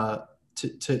 to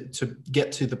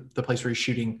get to the place where you're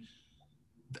shooting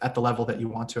at the level that you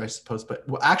want to, I suppose. But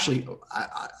well, actually,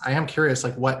 I am curious,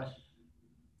 like, what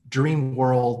dream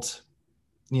world,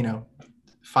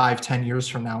 5-10 years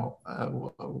from now,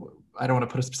 I don't want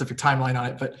to put a specific timeline on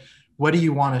it, but what do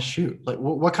you want to shoot? Like,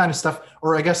 what kind of stuff,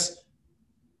 or I guess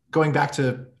going back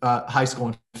to high school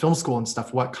and film school and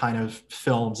stuff, what kind of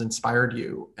films inspired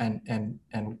you and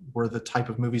were the type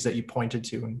of movies that you pointed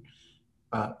to and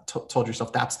told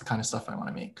yourself, that's the kind of stuff I want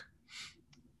to make?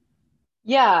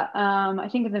 Yeah, I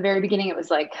think in the very beginning it was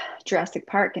like Jurassic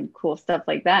Park and cool stuff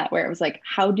like that, where it was like,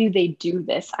 how do they do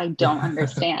this? I don't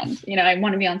understand. I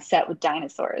want to be on set with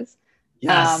dinosaurs.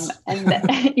 Yes. And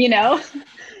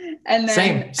and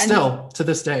then still to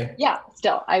this day. Yeah,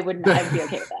 still I'd be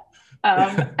okay with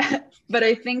that. But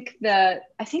I think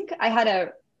I had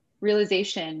a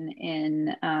realization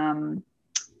in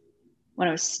when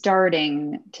I was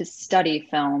starting to study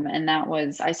film, and that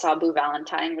was, I saw Blue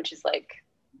Valentine, which is like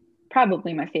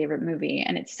probably my favorite movie.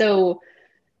 And it's so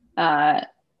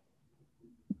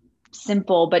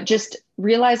simple, but just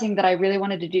realizing that I really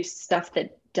wanted to do stuff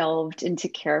that delved into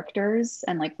characters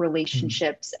and like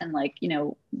relationships and like,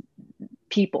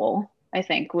 people, I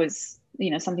think was,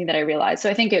 something that I realized. So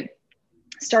I think it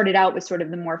started out with sort of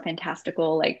the more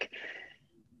fantastical, like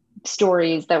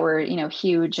stories that were,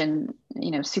 huge and,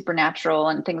 supernatural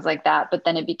and things like that. But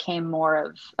then it became more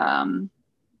of,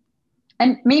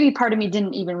 and maybe part of me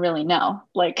didn't even really know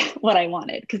like what I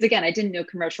wanted. Because again, I didn't know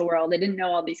commercial world. I didn't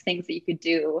know all these things that you could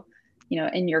do,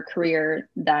 in your career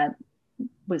that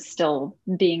was still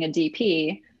being a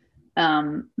DP.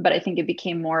 But I think it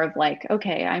became more of like,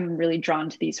 okay, I'm really drawn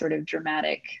to these sort of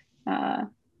dramatic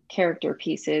character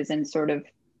pieces and sort of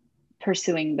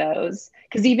pursuing those.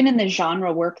 Because even in the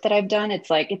genre work that I've done, it's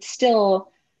like, it's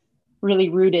still really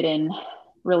rooted in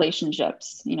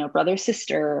relationships, brother,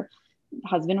 sister,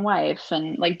 husband, wife,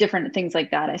 and like different things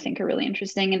like that, I think are really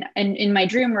interesting. And in my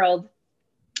dream world,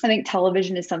 I think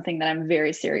television is something that I'm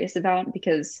very serious about,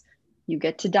 because you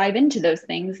get to dive into those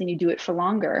things and you do it for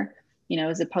longer,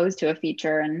 as opposed to a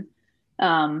feature. And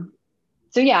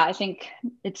so yeah, I think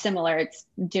it's similar. It's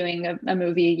doing a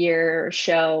movie a year or a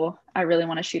show. I really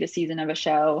want to shoot a season of a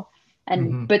show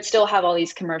and but still have all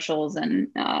these commercials and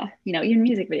even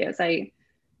music videos. I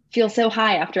feel so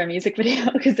high after a music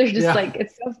video because they're just like,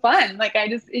 it's so fun. Like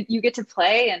you get to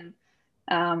play and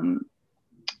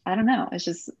I don't know. It's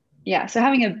just, yeah. So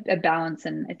having a balance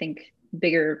and I think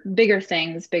bigger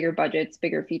things, bigger budgets,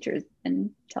 bigger features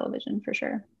in television for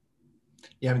sure.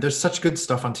 Yeah. I mean, there's such good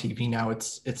stuff on TV now.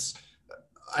 It's,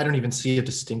 I don't even see a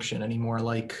distinction anymore.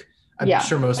 Like I'm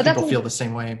sure most people feel the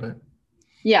same way, but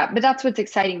yeah, but that's what's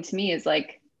exciting to me is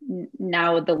like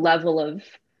now the level of,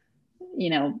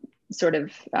 sort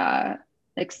of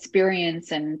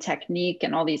experience and technique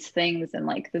and all these things and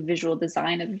like the visual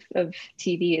design of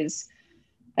TV is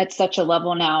at such a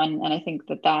level now. And I think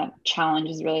that challenge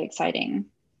is really exciting.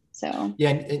 So yeah,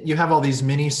 and you have all these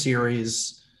mini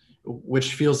series,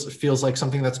 which feels like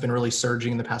something that's been really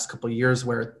surging in the past couple of years,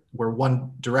 where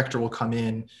one director will come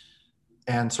in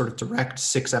and sort of direct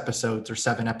 6 episodes or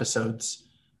 7 episodes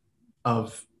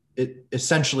of it,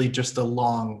 essentially just a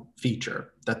long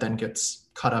feature that then gets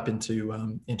cut up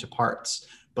into parts.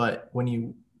 But when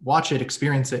you watch it,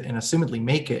 experience it, and assumedly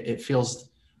make it, it feels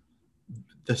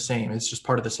the same. It's just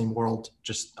part of the same world,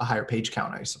 just a higher page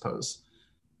count, I suppose.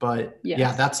 But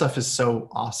yeah, that stuff is so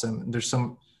awesome. There's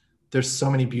so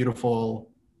many beautiful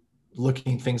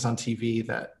looking things on TV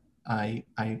that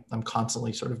I'm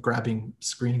constantly sort of grabbing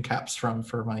screen caps from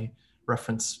for my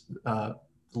reference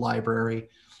library.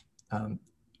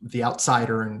 The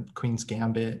Outsider and Queen's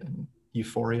Gambit and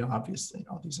Euphoria, obviously,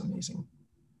 all these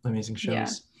amazing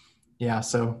shows. Yeah.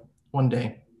 So one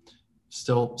day,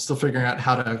 still figuring out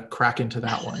how to crack into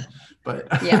that one, but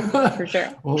yeah, for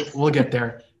sure. we'll get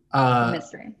there.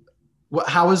 Mystery.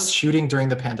 How was shooting during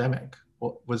the pandemic?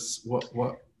 What was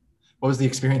the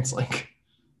experience like?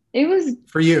 It was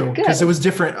for you, because it was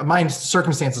different. My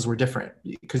circumstances were different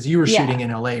because you were shooting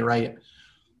in LA, right?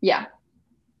 Yeah.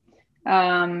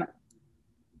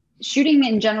 Shooting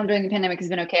in general during the pandemic has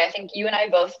been okay. I think you and I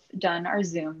both done our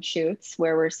Zoom shoots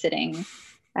where we're sitting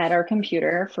at our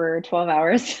computer for 12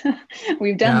 hours.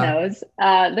 We've done Yeah. those,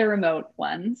 the remote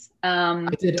ones.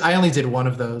 I only did one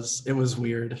of those. It was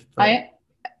weird, but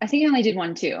I think I only did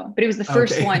one too, but it was the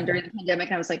first okay. one during the pandemic.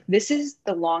 And I was like, this is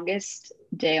the longest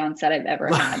day on set I've ever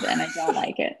had, and I don't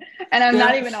like it. And I'm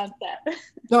not Yeah. even on set.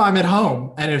 No, I'm at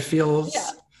home and it feels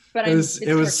Yeah, but it was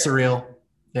torture. surreal.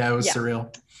 Yeah, it was Yeah,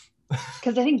 surreal.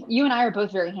 because I think you and I are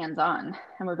both very hands-on,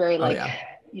 and we're very Oh like,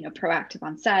 yeah. proactive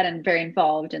on set and very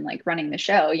involved in like running the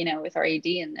show, with our AD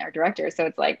and our director. So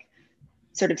it's like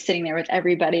sort of sitting there with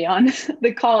everybody on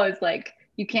the call is like,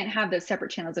 you can't have those separate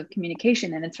channels of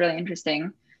communication, and it's really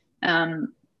interesting.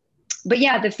 But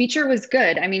yeah, the feature was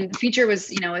good. I mean, the feature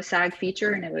was, a SAG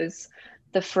feature, and it was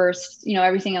the first,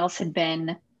 everything else had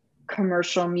been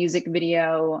commercial music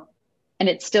video. And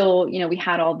it's still, we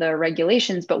had all the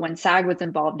regulations, but when SAG was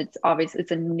involved, it's obvious it's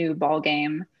a new ball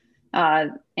game.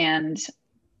 And,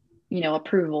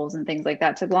 approvals and things like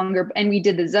that took longer. And we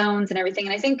did the zones and everything.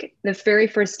 And I think the very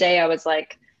first day I was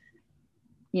like,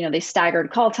 they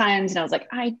staggered call times, and I was like,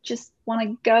 I just want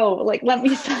to go. Like, let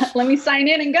me sign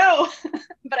in and go.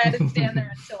 But I had to stand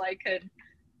there until I could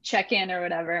check in or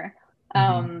whatever.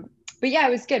 But yeah,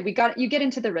 it was good. You get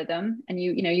into the rhythm, and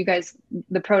you guys,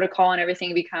 the protocol and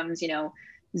everything becomes, zone,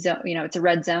 it's a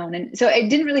red zone. And so it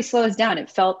didn't really slow us down. It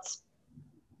felt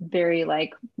very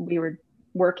like we were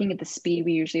working at the speed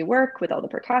we usually work, with all the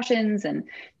precautions, and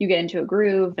you get into a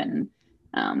groove, and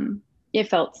it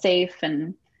felt safe.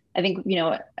 And I think,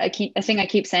 a thing I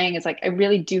keep saying is like, I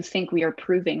really do think we are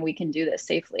proving we can do this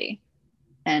safely.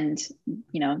 And,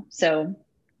 so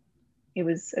it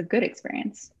was a good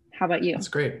experience. How about you? That's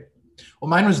great. Well,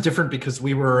 mine was different because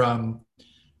we were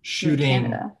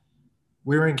shooting.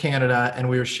 We were in Canada, and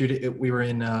we were shooting. We were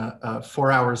in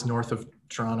 4 hours north of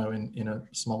Toronto in a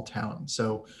small town.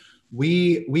 So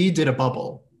we did a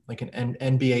bubble, like an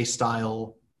NBA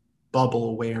style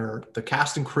bubble, where the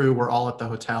cast and crew were all at the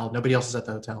hotel. Nobody else is at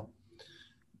the hotel.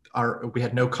 We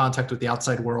had no contact with the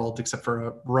outside world except for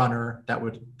a runner that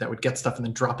would get stuff and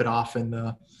then drop it off in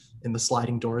the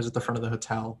sliding doors at the front of the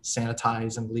hotel,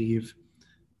 sanitize and leave.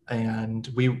 And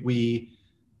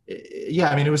yeah,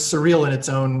 I mean, it was surreal in its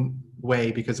own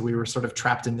way, because we were sort of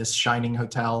trapped in this shining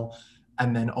hotel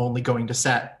and then only going to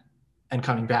set and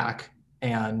coming back.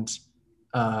 And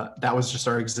that was just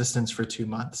our existence for 2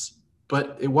 months.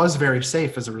 But it was very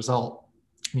safe as a result.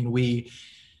 I mean,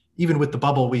 even with the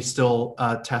bubble, we still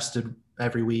tested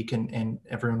every week, and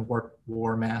everyone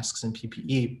wore masks and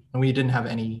PPE, and we didn't have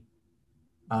any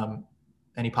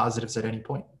positives at any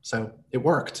point. So it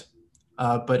worked.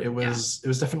 But it was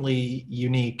definitely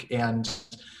unique and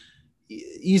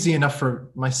easy enough for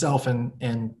myself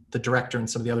and the director and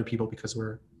some of the other people, because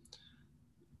we're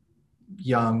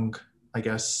young, I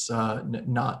guess,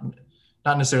 not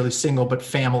necessarily single, but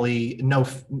family. No,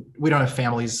 we don't have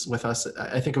families with us.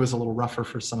 I think it was a little rougher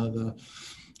for some of the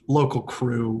local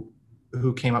crew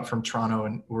who came up from Toronto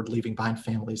and were leaving behind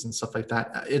families and stuff like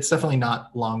that. It's definitely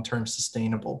not long-term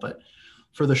sustainable, but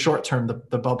for the short term,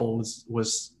 the bubble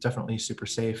was definitely super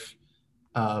safe.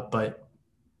 But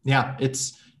yeah,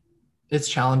 it's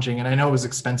challenging, and I know it was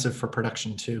expensive for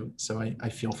production too. So I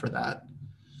feel for that.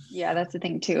 Yeah, that's the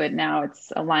thing too. Now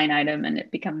it's a line item, and it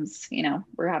becomes,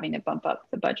 we're having to bump up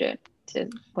the budget to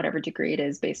whatever degree it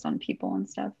is based on people and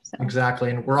stuff. So exactly,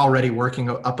 and we're already working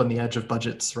up on the edge of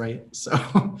budgets, right?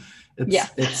 So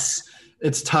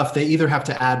it's tough. They either have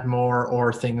to add more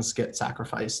or things get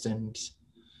sacrificed, and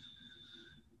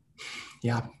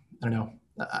yeah, I don't know.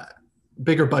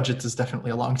 Bigger budgets is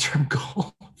definitely a long-term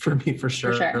goal for me, for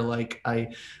sure. Like I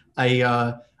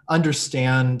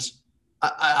understand.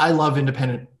 I love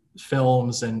independent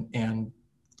films and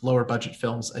lower budget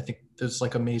films. I think there's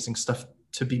like amazing stuff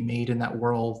to be made in that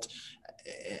world.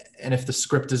 And if the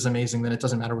script is amazing, then it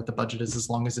doesn't matter what the budget is, as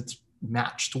long as it's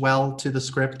matched well to the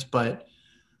script. But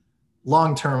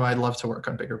long term, I'd love to work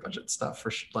on bigger budget stuff,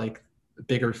 for like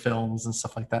bigger films and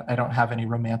stuff like that. I don't have any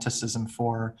romanticism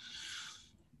for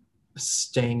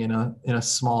staying in a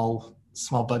small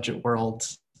budget world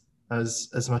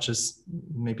as much as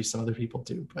maybe some other people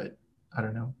do. But I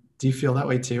don't know. Do you feel that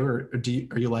way too, or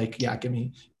are you like, yeah, give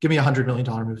me $100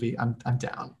 million movie, I'm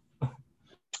down?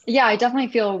 Yeah, I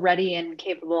definitely feel ready and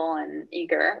capable and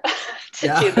eager to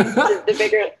do the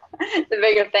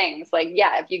bigger things. Like,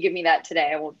 yeah, if you give me that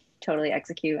today, I will totally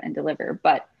execute and deliver.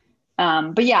 But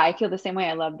yeah, I feel the same way.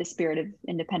 I love the spirit of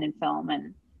independent film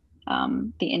and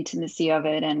the intimacy of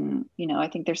it. And, I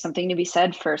think there's something to be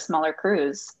said for smaller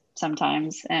crews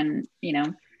sometimes, and,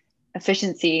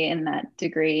 efficiency in that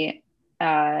degree.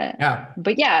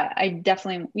 But yeah, I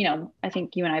definitely, I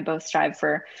think you and I both strive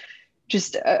for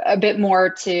just a bit more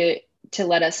to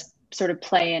let us sort of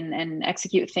play and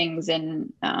execute things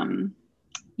in,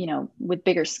 with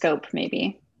bigger scope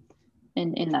maybe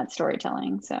in that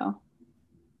storytelling. So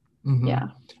yeah.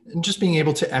 And just being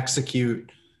able to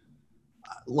execute,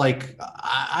 like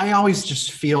I always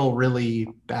just feel really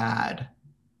bad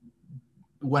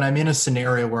when I'm in a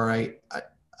scenario where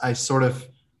I sort of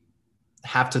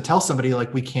have to tell somebody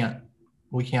like, we can't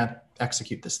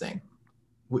execute this thing.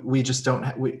 We just don't,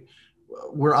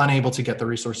 we're unable to get the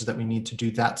resources that we need to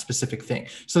do that specific thing.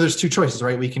 So there's two choices,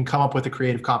 right? We can come up with a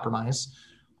creative compromise,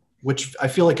 which I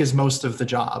feel like is most of the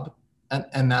job.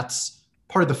 And that's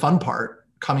part of the fun part,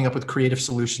 coming up with creative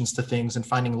solutions to things and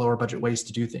finding lower budget ways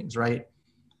to do things, right?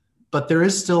 But there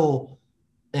is still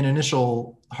an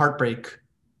initial heartbreak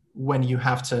when you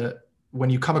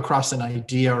come across an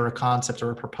idea or a concept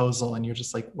or a proposal and you're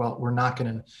just like, well, we're not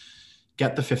going to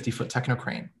get the 50-foot techno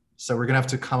crane. So we're going to have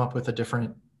to come up with a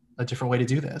different way to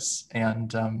do this.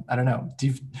 And I don't know.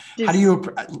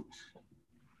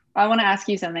 I want to ask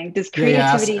you something. Does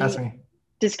creativity, ask me.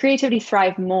 Does creativity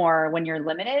thrive more when you're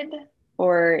limited,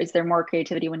 or is there more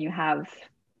creativity when you have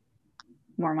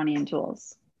more money and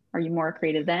tools? Are you more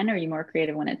creative then, or are you more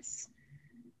creative when it's,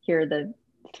 here are the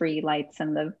 3 lights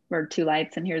or 2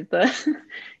 lights and here's the,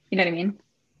 you know what I mean?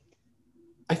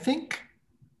 I think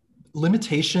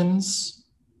limitations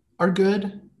are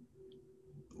good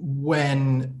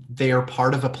when they are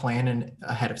part of a plan and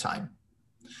ahead of time.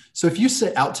 So if you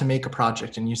set out to make a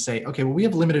project and you say, okay, well, we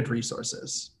have limited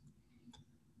resources.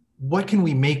 What can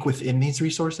we make within these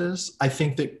resources? I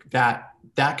think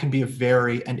that can be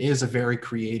is a very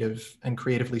creative and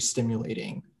creatively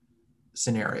stimulating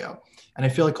scenario. And I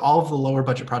feel like all of the lower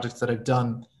budget projects that I've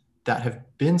done that have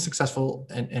been successful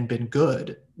and been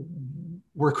good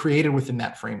were created within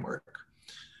that framework.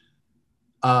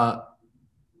 But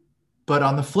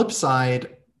on the flip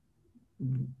side,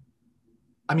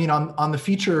 I mean, on the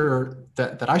feature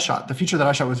that I shot, the feature that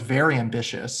I shot was very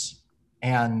ambitious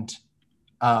and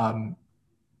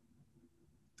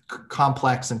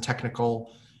complex and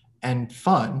technical and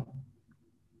fun.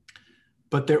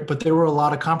 But there were a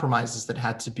lot of compromises that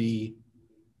had to be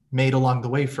made along the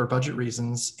way for budget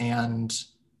reasons, and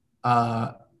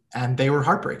they were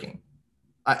heartbreaking.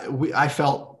 I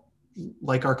felt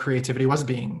like our creativity was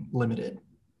being limited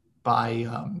by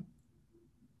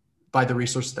the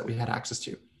resources that we had access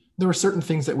to. There were certain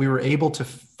things that we were able to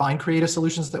find creative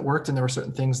solutions that worked, and there were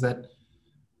certain things that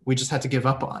we just had to give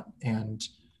up on. And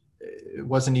it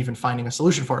wasn't even finding a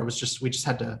solution for it. It was just, we just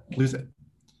had to lose it.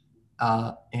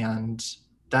 And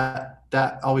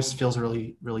that always feels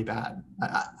really, really bad.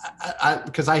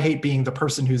 Because I hate being the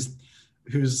person who's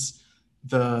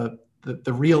the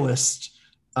realist.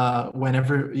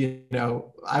 Whenever,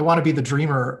 I want to be the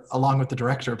dreamer along with the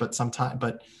director, but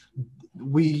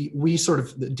we sort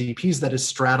of, the DPs that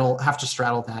have to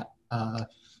straddle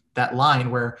that line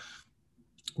where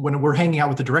when we're hanging out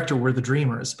with the director, we're the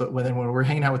dreamers, but when we're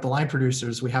hanging out with the line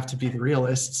producers, we have to be the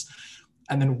realists.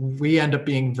 And then we end up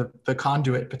being the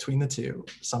conduit between the two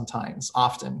sometimes,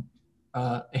 often.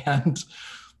 So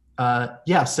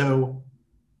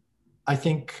I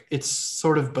think it's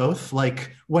sort of both.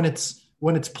 Like when it's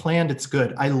planned, it's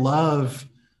good. I love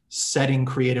setting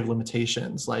creative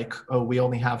limitations, like, oh, we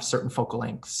only have certain focal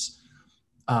lengths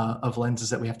of lenses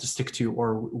that we have to stick to,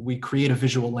 or we create a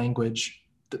visual language.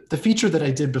 The feature that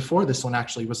I did before this one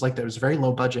actually was like that. It was very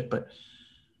low budget, but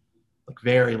like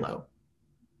very low.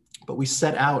 But we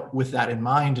set out with that in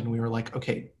mind, and we were like,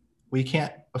 okay, we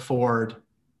can't afford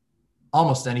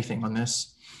almost anything on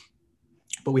this,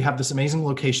 but we have this amazing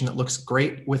location that looks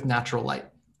great with natural light.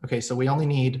 Okay, so we only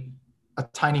need a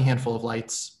tiny handful of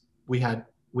lights. We had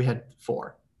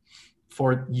 4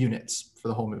 units for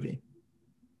the whole movie.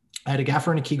 I had a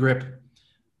gaffer and a key grip.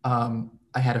 I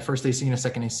had a first AC and a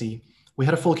second AC. We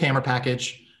had a full camera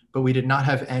package, but we did not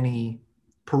have any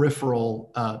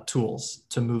peripheral tools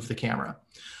to move the camera.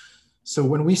 So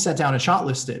when we sat down and shot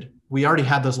listed, we already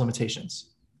had those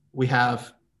limitations. We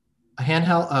have a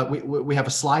handheld, we have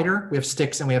a slider, we have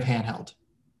sticks, and we have handheld.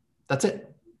 That's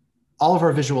it. All of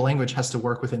our visual language has to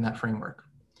work within that framework.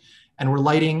 And we're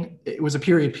lighting, it was a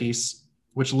period piece,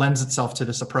 which lends itself to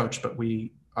this approach, but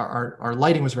our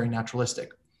lighting was very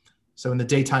naturalistic. So in the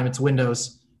daytime, it's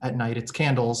windows, at night, it's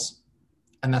candles,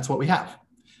 and that's what we have.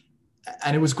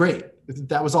 And it was great.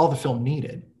 That was all the film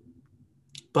needed.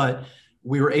 But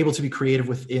we were able to be creative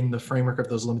within the framework of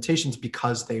those limitations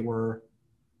because they were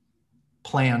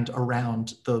planned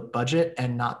around the budget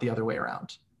and not the other way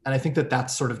around. And I think that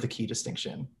that's sort of the key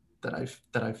distinction that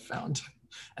I've found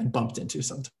and bumped into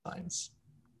sometimes.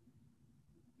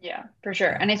 Yeah, for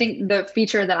sure. And I think the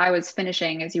feature that I was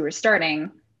finishing as you were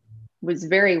starting, was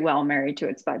very well married to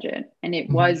its budget, and it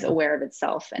was aware of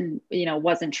itself, and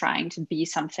wasn't trying to be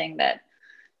something that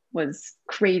was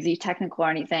crazy technical or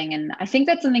anything. And I think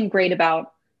that's something great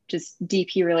about just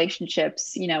DP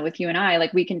relationships, with you and I.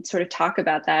 Like, we can sort of talk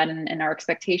about that and our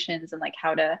expectations, and like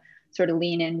how to sort of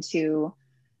lean into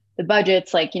the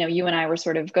budgets. Like, you and I were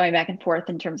sort of going back and forth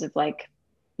in terms of like,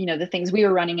 the things we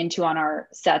were running into on our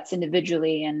sets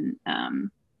individually. And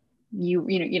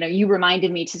you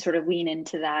reminded me to sort of lean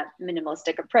into that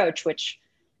minimalistic approach, which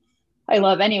I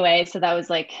love anyway. So that was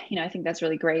like, I think that's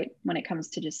really great when it comes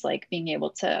to just like being able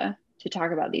to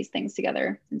talk about these things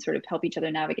together and sort of help each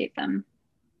other navigate them.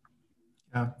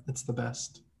 Yeah, it's the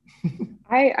best.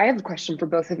 I have a question for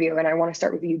both of you, and I want to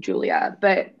start with you, Julia.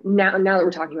 But now that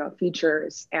we're talking about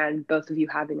features and both of you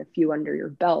having a few under your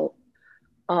belt,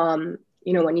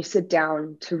 when you sit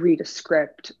down to read a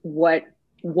script, what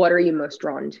are you most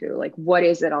drawn to? Like, what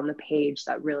is it on the page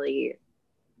that really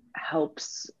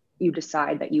helps you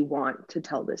decide that you want to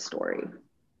tell this story?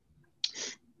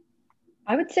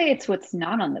 I would say it's what's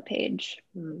not on the page.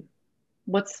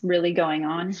 What's really going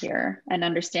on here, and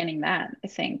understanding that, I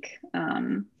think.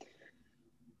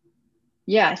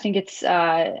 I think it's,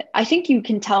 I think you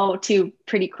can tell too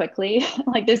pretty quickly.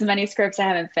 Like, there's many scripts I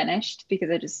haven't finished because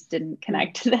I just didn't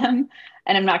connect to them.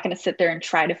 And I'm not going to sit there and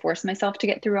try to force myself to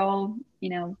get through all,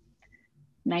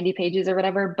 90 pages or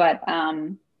whatever. But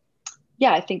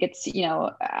I think it's,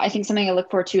 I think something I look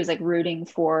forward to is like rooting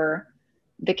for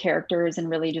the characters and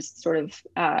really just sort of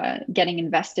getting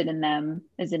invested in them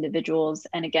as individuals.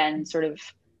 And again, sort of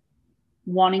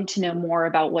wanting to know more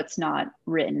about what's not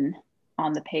written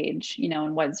on the page,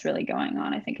 and what's really going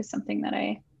on, I think is something that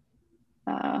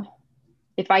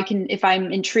if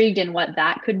I'm intrigued in what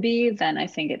that could be, then I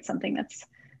think it's something that's,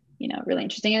 really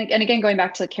interesting. And again, going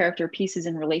back to the character pieces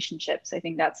and relationships, I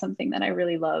think that's something that I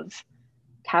really love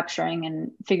capturing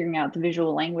and figuring out the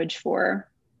visual language for.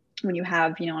 When you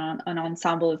have, an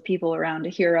ensemble of people around a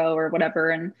hero or whatever,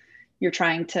 and you're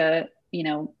trying to,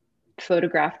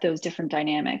 photograph those different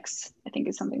dynamics, I think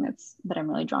is something that I'm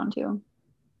really drawn to.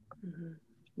 Mm-hmm.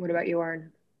 What about you,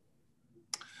 Aaron?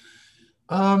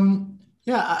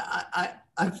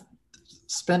 I've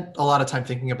spent a lot of time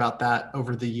thinking about that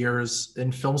over the years.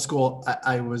 In film school,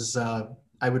 I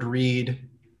would read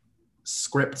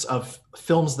scripts of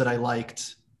films that I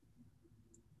liked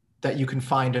that you can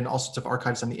find in all sorts of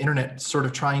archives on the internet, sort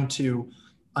of trying to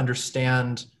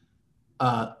understand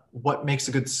what makes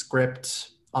a good script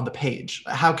on the page.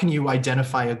 How can you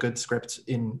identify a good script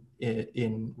in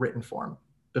written form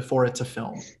before it's a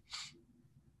film?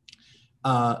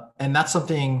 And that's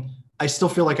something I still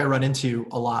feel like I run into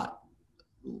a lot.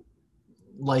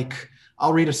 Like,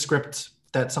 I'll read a script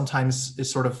that sometimes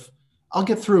is sort of, I'll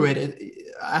get through it.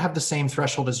 I have the same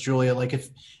threshold as Julia. Like, if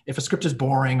a script is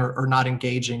boring or not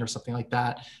engaging or something like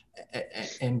that,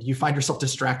 and you find yourself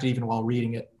distracted even while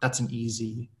reading it, that's an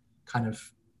easy kind of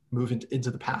move into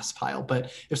the pass pile.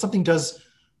 But if something does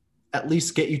at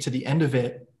least get you to the end of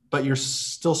it, but you're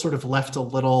still sort of left a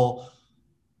little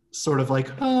sort of like,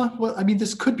 well, I mean,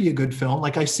 this could be a good film.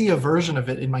 Like, I see a version of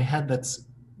it in my head that's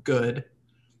good,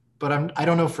 but I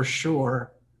don't know for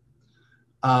sure.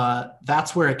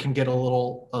 That's where it can get a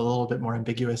little bit more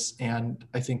ambiguous. And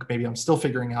I think maybe I'm still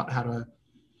figuring out how to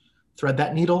thread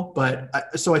that needle.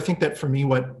 So I think that for me,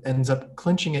 what ends up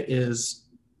clinching it is,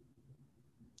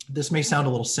 this may sound a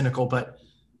little cynical, but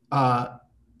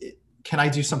can I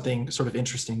do something sort of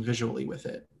interesting visually with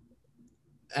it?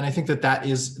 And I think that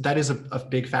is a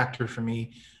big factor for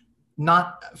me,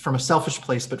 not from a selfish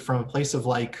place, but from a place of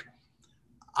like,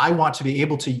 I want to be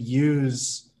able to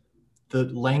use the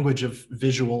language of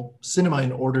visual cinema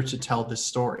in order to tell this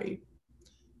story.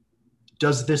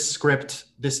 Does this script,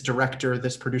 this director,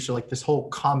 this producer, like this whole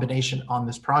combination on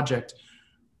this project,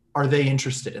 are they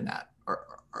interested in that?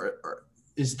 Or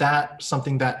is that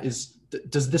something that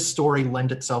does this story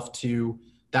lend itself to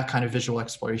that kind of visual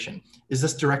exploration? Is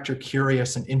this director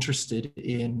curious and interested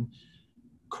in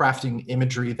crafting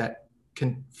imagery that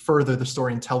can further the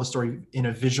story and tell the story in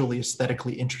a visually,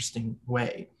 aesthetically interesting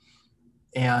way?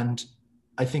 And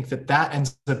I think that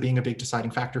ends up being a big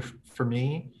deciding factor for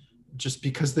me, just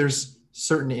because there's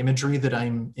certain imagery that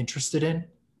I'm interested in,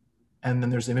 and then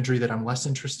there's imagery that I'm less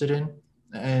interested in.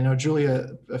 And I know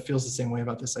Julia feels the same way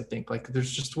about this, I think. Like,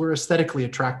 we're aesthetically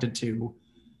attracted to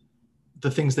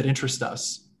the things that interest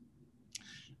us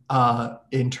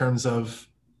in terms of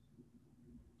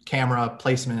camera,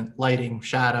 placement, lighting,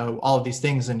 shadow, all of these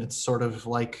things. And it's sort of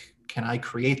like, can I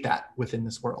create that within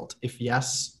this world? If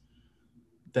yes,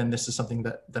 then this is something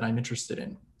that I'm interested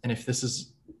in. And if this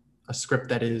is a script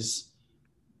that is,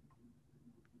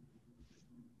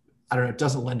 I don't know, it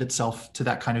doesn't lend itself to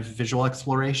that kind of visual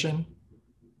exploration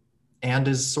and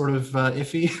is sort of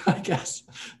iffy, I guess,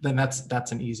 then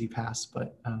that's an easy pass.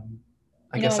 But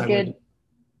I guess I would.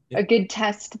 A good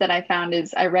test that I found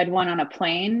is I read one on a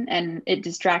plane and it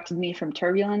distracted me from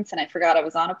turbulence and I forgot I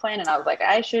was on a plane and I was like,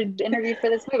 I should interview for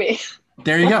this movie.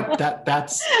 There you go.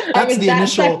 That's the that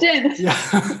initial. in.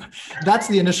 Yeah, that's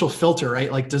the initial filter,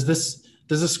 right? Like, does this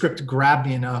script grab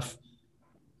me enough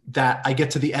that I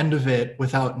get to the end of it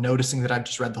without noticing that I've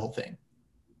just read the whole thing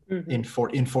in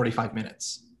 45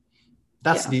 minutes?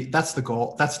 That's the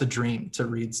goal. That's the dream, to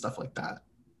read stuff like that.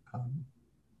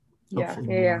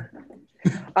 Yeah.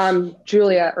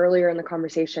 Julia, earlier in the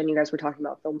conversation, you guys were talking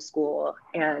about film school,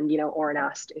 and Oren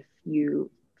asked if you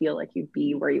feel like you'd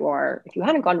be where you are if you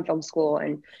hadn't gone to film school.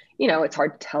 And it's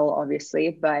hard to tell,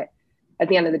 obviously, but at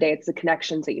the end of the day, it's the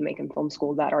connections that you make in film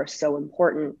school that are so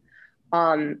important.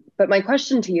 But my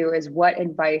question to you is, what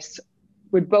advice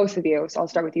would both of you, so I'll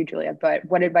start with you, Julia, but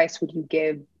what advice would you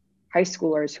give high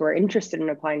schoolers who are interested in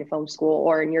applying to film school,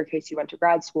 or in your case, you went to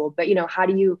grad school, but how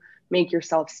do you make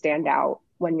yourself stand out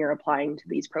when you're applying to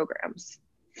these programs?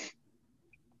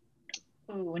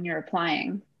 When you're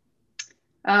applying,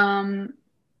 I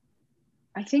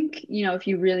think, if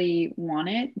you really want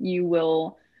it, you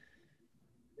will,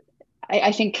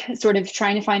 I think, sort of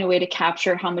trying to find a way to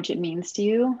capture how much it means to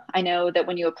you. I know that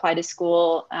when you apply to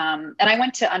school, and I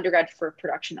went to undergrad for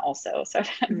production also. So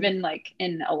I've been like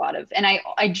in a lot of, and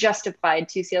I just applied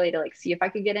to UCLA to like see if I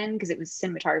could get in because it was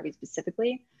cinematography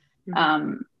specifically.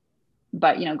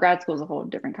 But grad school is a whole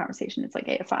different conversation. It's like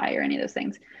AFI or any of those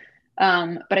things.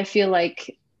 But I feel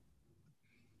like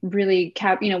really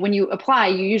when you apply,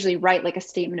 you usually write like a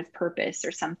statement of purpose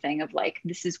or something of like,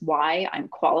 this is why I'm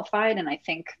qualified. And I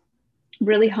think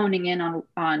really honing in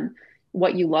on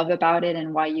what you love about it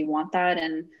and why you want that.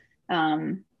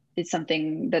 And it's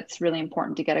something that's really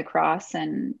important to get across.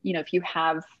 And, if you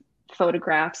have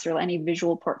photographs or any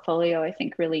visual portfolio, I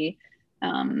think really,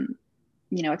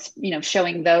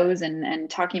 showing those and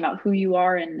talking about who you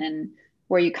are and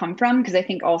where you come from. Because I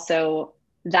think also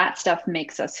that stuff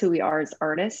makes us who we are as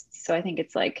artists. So I think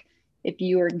it's like, if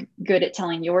you are good at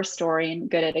telling your story and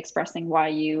good at expressing why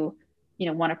you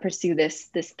want to pursue this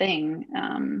thing,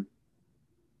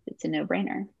 it's a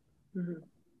no-brainer.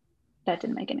 That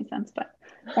didn't make any sense, but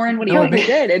Oren, what do you think?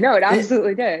 It did. No, it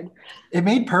absolutely did. It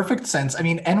made perfect sense. I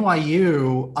mean,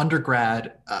 NYU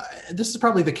undergrad, this is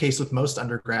probably the case with most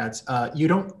undergrads.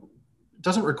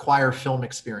 Doesn't require film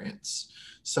experience.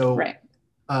 So right.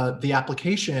 The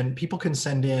application, people can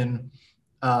send in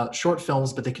short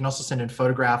films, but they can also send in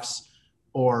photographs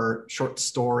or short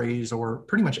stories or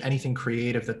pretty much anything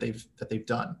creative that they've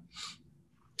done.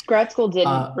 Grad school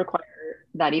didn't require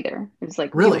that either. It was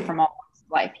like really from all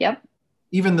life. Yep.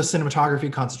 Even the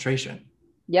cinematography concentration.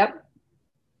 Yep.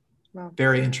 Wow.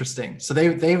 Very interesting. So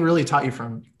they really taught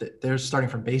you they're starting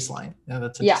from baseline. Yeah,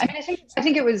 that's interesting. I mean, I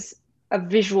think it was a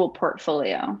visual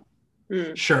portfolio.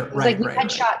 Sure. It was like you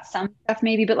had shot some stuff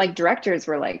maybe, but like directors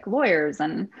were like lawyers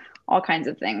and all kinds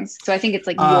of things. So I think it's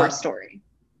like your story.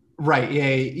 Right.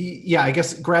 Yeah. I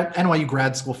guess NYU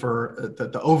grad school for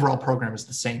the overall program is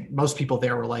the same. Most people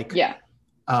there were like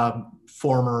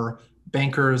former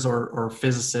bankers or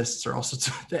physicists or all sorts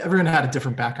of, everyone had a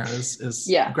different background.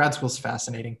 Grad school is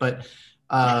fascinating. But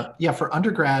for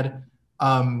undergrad,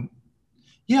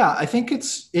 I think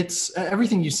it's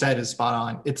everything you said is spot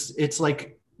on. It's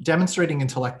like demonstrating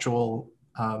intellectual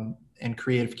and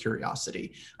creative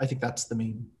curiosity. I think that's the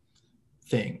main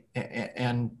thing.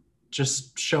 And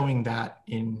just showing that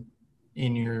in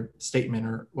your statement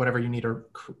or whatever you need to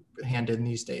hand in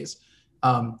these days.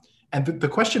 And the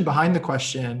question behind the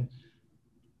question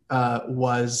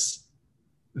was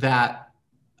that,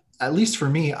 at least for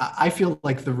me, I feel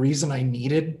like the reason I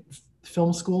needed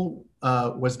film school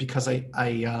was because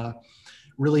I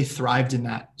really thrived in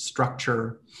that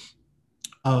structure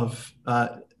of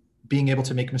being able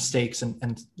to make mistakes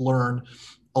and learn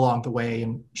along the way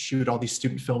and shoot all these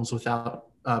student films without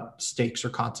stakes or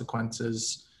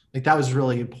consequences. Like that was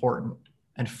really important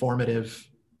and formative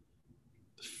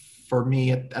for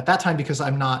me at that time, because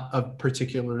I'm not a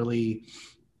particularly,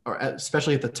 or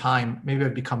especially at the time, maybe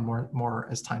I've become more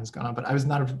as time's gone on, but I was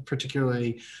not a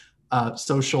particularly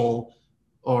social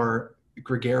or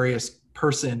gregarious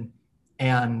person.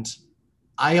 And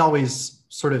I always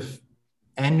sort of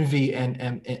envy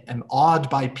and am awed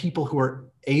by people who are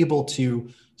able to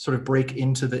sort of break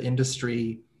into the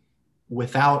industry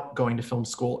without going to film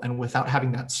school and without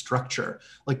having that structure.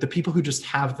 Like the people who just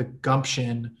have the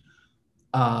gumption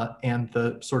and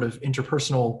the sort of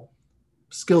interpersonal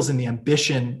skills and the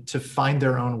ambition to find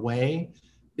their own way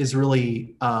is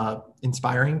really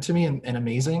inspiring to me and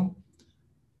amazing.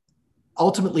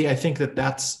 ultimately, I think that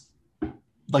that's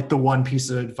like the one piece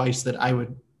of advice that I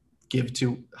would give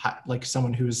to like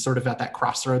someone who is sort of at that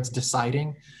crossroads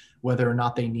deciding whether or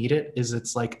not they need it, is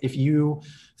it's like, if you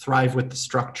thrive with the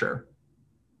structure,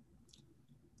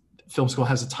 film school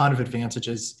has a ton of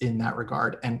advantages in that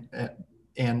regard.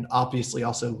 And obviously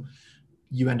also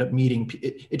you end up meeting,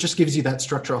 it just gives you that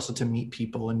structure also to meet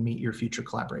people and meet your future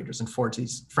collaborators and forge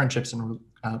these friendships and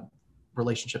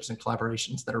relationships and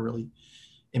collaborations that are really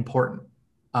important.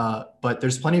 But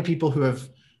there's plenty of people who have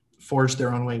forged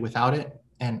their own way without it.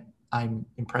 And I'm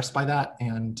impressed by that.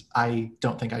 And I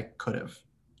don't think I could have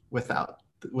without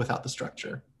the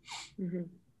structure. Mm-hmm.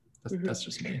 That's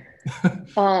just me.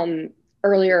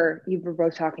 Earlier, you were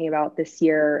both talking about this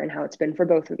year and how it's been for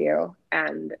both of you.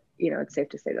 And, you know, it's safe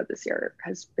to say that this year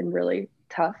has been really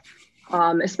tough,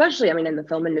 especially, I mean, in the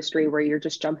film industry where you're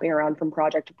just jumping around from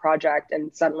project to project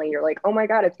and suddenly you're like, oh my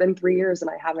God, it's been 3 years and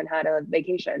I haven't had a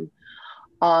vacation.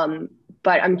 But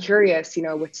I'm curious, you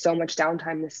know, with so much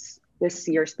downtime this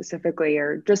year specifically,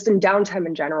 or just in downtime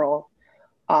in general,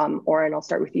 Oren, I'll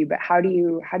start with you, but how do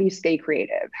you stay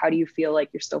creative? How do you feel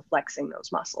like you're still flexing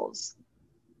those muscles?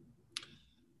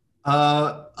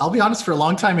 I'll be honest, for a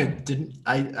long time,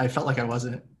 I felt like I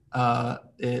wasn't,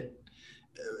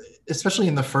 especially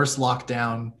in the first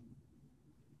lockdown,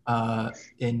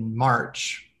 in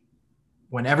March,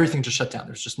 when everything just shut down.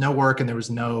 There's just no work and there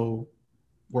was no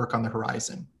work on the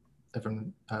horizon.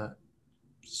 Everyone,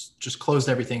 just closed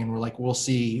everything and we're like, we'll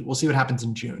see what happens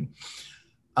in June.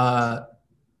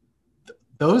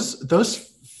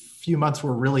 Those few months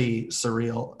were really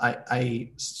surreal.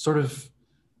 I sort of,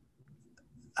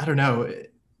 I don't know.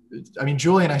 I mean,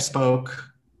 Julie and I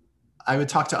spoke. I would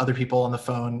talk to other people on the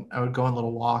phone. I would go on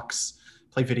little walks,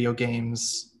 play video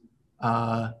games.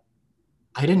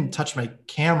 I didn't touch my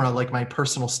camera, like my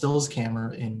personal stills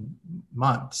camera, in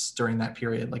months during that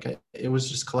period. Like it was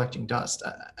just collecting dust.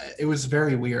 It was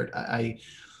very weird. I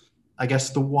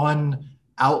guess the one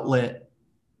outlet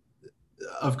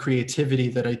of creativity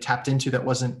that I tapped into that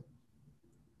wasn't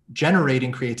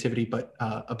generating creativity, but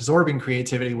absorbing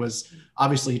creativity, was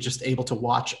obviously just able to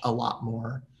watch a lot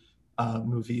more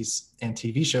movies and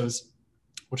TV shows,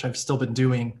 which I've still been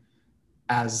doing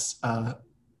as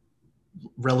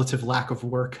relative lack of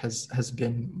work has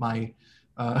been my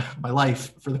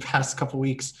life for the past couple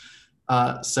weeks.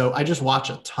 So I just watch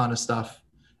a ton of stuff,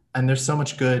 and there's so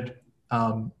much good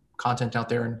content out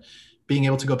there, and being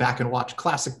able to go back and watch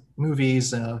classic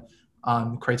movies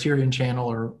on Criterion Channel,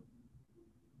 or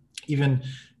even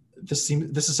this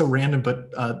is so random, but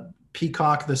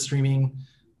Peacock, the streaming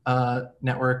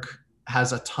network,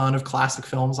 has a ton of classic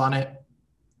films on it,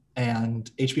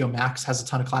 and HBO Max has a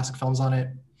ton of classic films on it.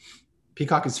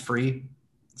 Peacock is free.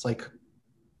 It's like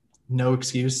no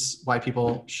excuse why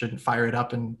people shouldn't fire it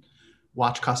up and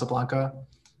watch Casablanca.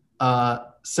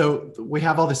 So we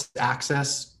have all this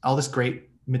access, all this great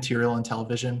material on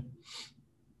television,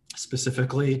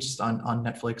 specifically just on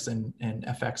Netflix and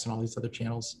FX and all these other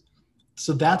channels.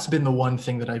 So that's been the one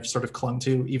thing that I've sort of clung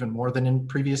to even more than in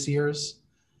previous years.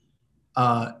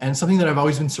 And something that I've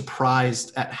always been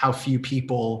surprised at how few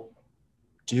people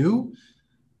do.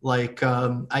 Like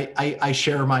I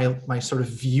share my sort of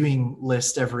viewing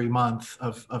list every month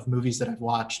of movies that I've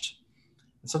watched.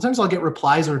 And sometimes I'll get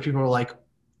replies where people are like,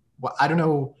 well, I don't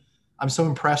know, I'm so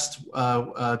impressed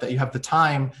that you have the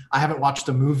time. I haven't watched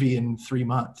a movie in 3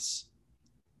 months.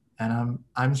 And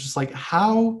I'm just like,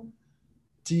 how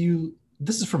do you,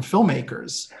 this is from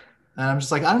filmmakers. And I'm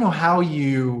just like, I don't know how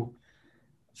you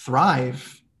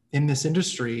thrive in this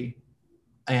industry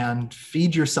and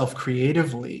feed yourself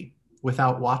creatively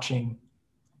without watching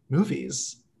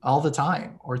movies all the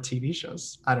time or TV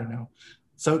shows. I don't know.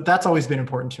 So that's always been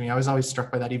important to me. I was always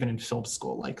struck by that, even in film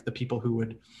school, like the people who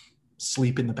would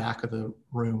sleep in the back of the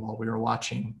room while we were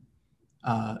watching,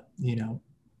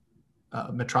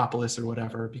 Metropolis or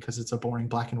whatever, because it's a boring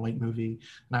black and white movie.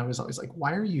 And I was always like,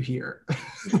 why are you here?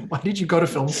 Why did you go to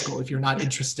film school if you're not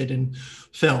interested in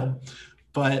film?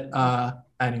 But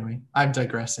anyway, I'm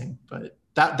digressing. But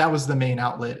that was the main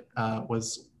outlet,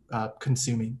 was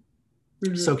consuming,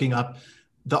 soaking up.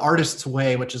 The Artist's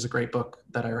Way, which is a great book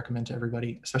that I recommend to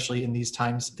everybody, especially in these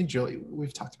times. I think Julie,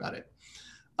 we've talked about it.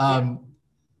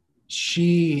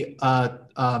 She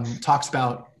talks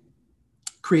about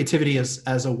creativity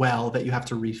as a well that you have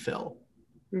to refill.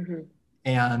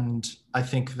 And I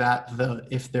think that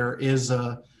if there is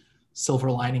a silver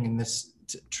lining in this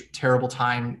terrible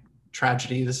time,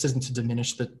 tragedy, this isn't to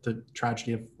diminish the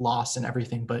tragedy of loss and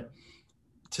everything, but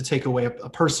to take away a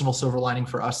personal silver lining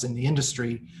for us in the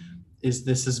industry, is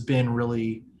this has been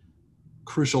really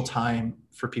crucial time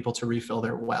for people to refill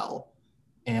their well.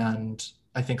 And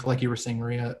I think, like you were saying,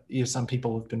 Maria, some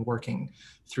people have been working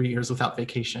 3 years without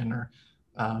vacation, or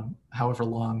however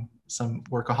long. Some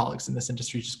workaholics in this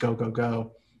industry just go, go,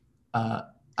 go.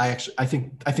 I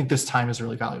think this time is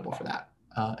really valuable for that,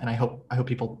 and I hope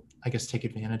people, I guess, take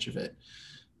advantage of it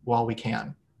while we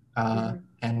can,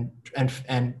 and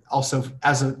also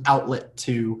as an outlet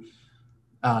to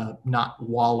not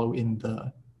wallow in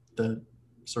the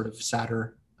sort of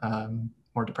sadder,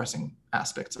 more depressing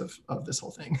aspects of this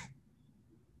whole thing.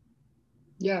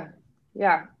 Yeah.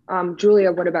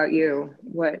 Julia, what about you?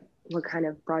 What kind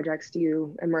of projects do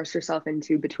you immerse yourself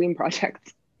into between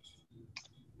projects?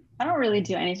 I don't really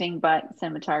do anything but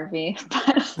cinematography,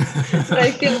 but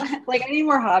I feel like I need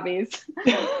more hobbies.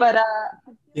 But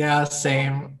yeah,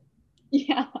 same.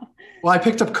 Yeah. Well, I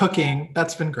picked up cooking.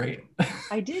 That's been great.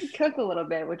 I did cook a little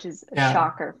bit, which is a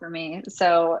shocker for me.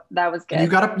 So that was good.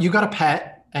 And you got a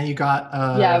pet, and you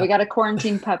got yeah, we got a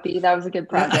quarantine puppy. That was a good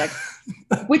project.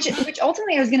 which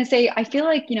ultimately I was going to say, I feel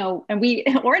like,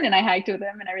 and Oren and I hiked with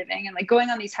him and everything, and like going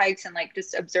on these hikes and like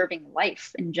just observing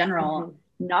life in general,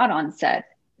 not on set,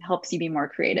 helps you be more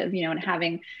creative, and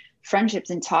having friendships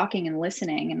and talking and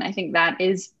listening. And I think that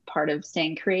is part of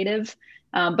staying creative.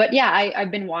 But yeah,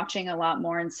 I've been watching a lot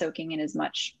more and soaking in as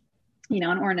much,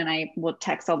 and Oren and I will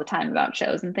text all the time about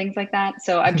shows and things like that.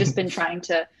 So I've just been trying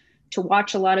to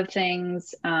watch a lot of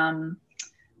things.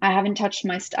 I haven't touched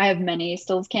I have many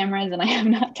stills cameras and I have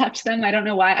not touched them. I don't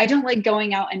know why. I don't like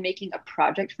going out and making a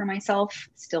project for myself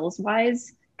stills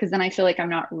wise, because then I feel like I'm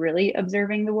not really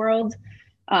observing the world.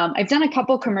 I've done a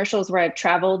couple commercials where I've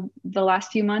traveled the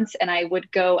last few months, and I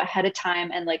would go ahead of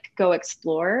time and like go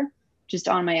explore just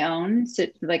on my own. So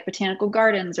like botanical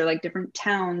gardens or like different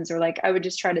towns, or like I would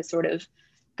just try to sort of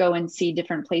go and see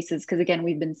different places. Cause again,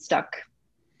 we've been stuck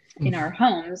in our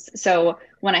homes. So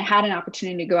when I had an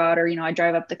opportunity to go out, or, I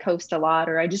drive up the coast a lot,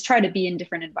 or I just try to be in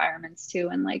different environments too,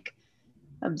 and like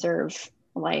observe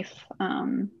life.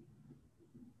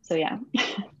 So yeah,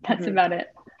 that's about it,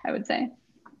 I would say.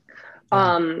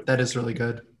 That is really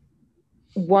good.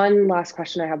 One last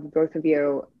question I have with both of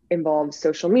you involves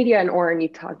social media, and Oren, you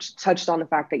touched on the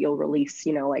fact that you'll release,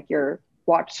 like your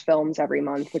watched films every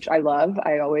month, which I love.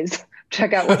 I always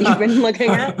check out what you've been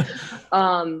looking at.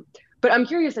 But I'm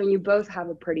curious, you both have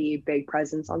a pretty big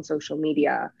presence on social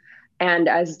media, and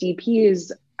as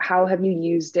DPs, how have you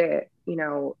used it,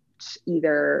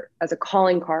 either as a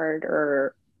calling card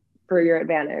or for your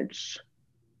advantage?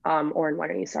 Oren, why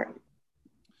don't you start?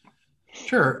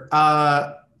 Sure.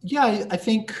 Yeah, I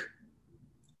think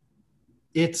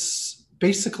it's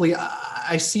basically,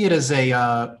 I see it as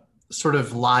a sort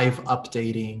of live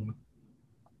updating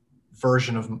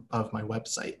version of my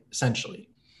website, essentially.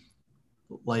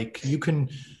 Like you can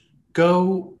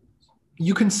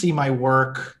see my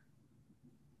work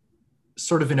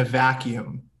sort of in a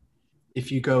vacuum.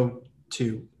 If you go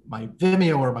to my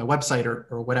Vimeo or my website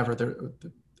or whatever,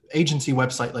 the agency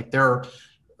website, like there are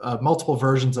multiple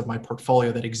versions of my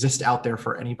portfolio that exist out there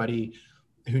for anybody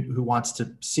who wants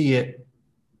to see it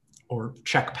or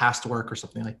check past work or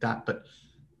something like that. But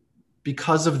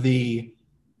because of the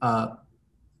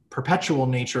perpetual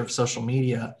nature of social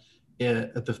media,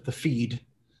 the feed,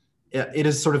 it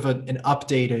is sort of an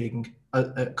updating,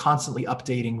 a constantly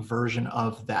updating version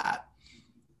of that,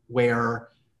 where,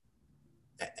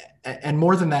 and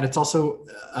more than that, it's also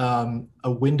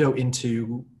a window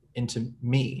into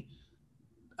me.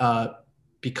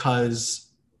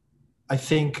 Because I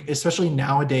think, especially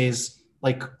nowadays,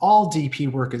 like all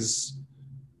DP work is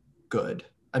good.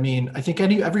 I mean, I think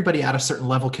everybody at a certain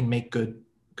level can make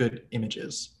good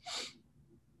images,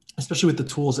 especially with the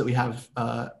tools that we have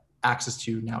access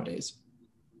to nowadays.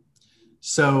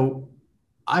 So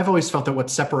I've always felt that what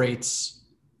separates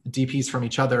DPs from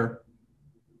each other,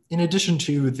 in addition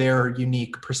to their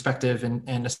unique perspective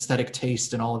and aesthetic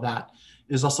taste and all of that,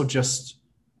 is also just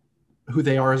who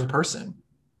they are as a person.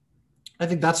 I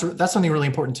think that's something really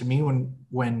important to me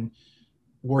when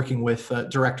working with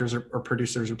directors or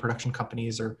producers or production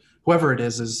companies or whoever it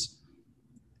is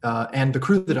and the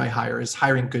crew that I hire is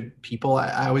hiring good people.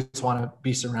 I always want to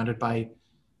be surrounded by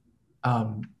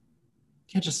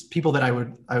just people that I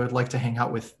would like to hang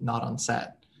out with, not on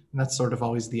set. And that's sort of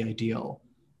always the ideal.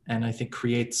 And I think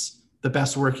creates the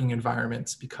best working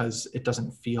environments, because you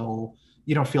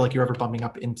don't feel like you're ever bumping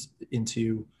up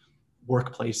into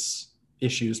workplace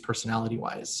issues personality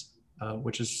wise,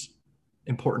 which is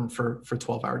important for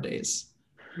 12-hour days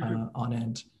on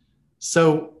end.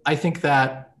 So I think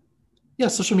that,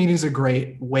 social media is a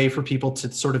great way for people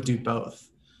to sort of do both.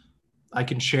 I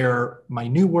can share my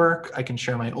new work, I can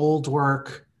share my old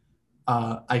work,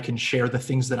 I can share the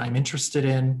things that I'm interested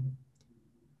in,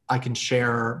 I can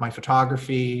share my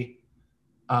photography,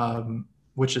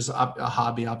 which is a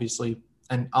hobby, obviously.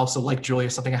 And also, like Julia,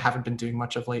 something I haven't been doing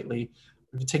much of lately.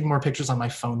 I've been taking more pictures on my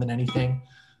phone than anything,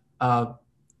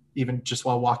 even just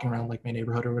while walking around like my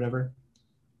neighborhood or whatever.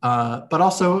 But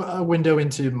also a window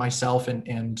into myself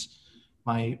and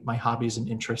my hobbies and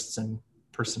interests and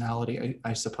personality,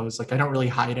 I suppose. Like I don't really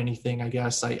hide anything, I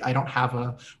guess. I don't have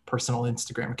a personal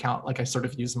Instagram account. Like I sort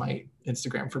of use my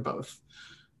Instagram for both,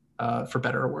 for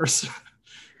better or worse.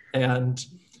 and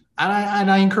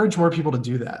I encourage more people to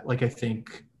do that. Like I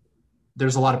think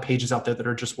there's a lot of pages out there that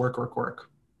are just work.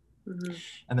 Mm-hmm.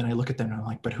 And then I look at them and I'm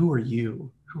like, but who are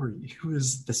you? Who are you? Who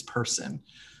is this person?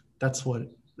 That's what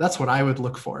I would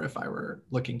look for if I were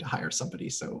looking to hire somebody.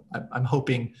 So I'm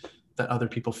hoping that other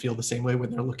people feel the same way when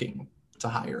they're looking to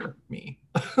hire me.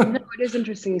 No, it is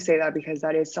interesting you say that, because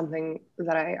that is something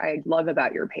that I love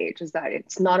about your page, is that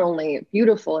it's not only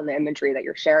beautiful in the imagery that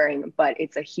you're sharing, but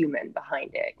it's a human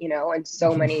behind it, you know? And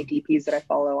so many DPs that I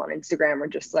follow on Instagram are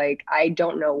just like, I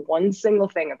don't know one single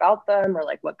thing about them or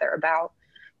like what they're about.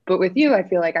 But with you, I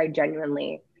feel like I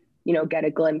genuinely, you know, get a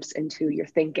glimpse into your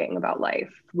thinking about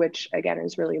life, which again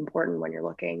is really important when you're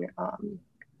looking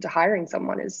to hiring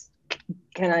someone. Is,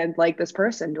 can I like this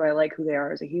person? Do I like who they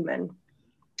are as a human?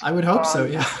 I would hope so,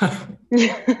 yeah.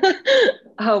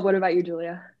 Oh, what about you,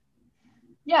 Julia?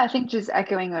 Yeah, I think just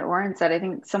echoing what Warren said, I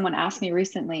think someone asked me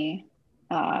recently,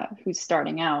 who's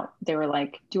starting out, they were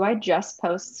like, do I just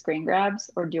post screen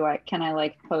grabs, or can I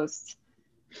like post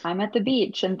I'm at the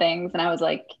beach and things? And I was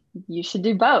like, you should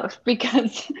do both,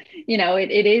 because, you know, it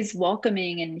is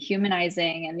welcoming and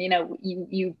humanizing, and, you know,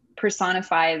 you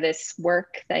personify this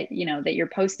work that, you know, that you're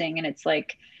posting, and it's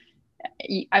like,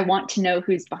 I want to know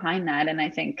who's behind that. And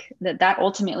I think that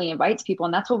ultimately invites people,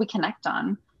 and that's what we connect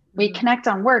on. We connect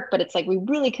on work, but it's like, we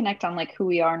really connect on like who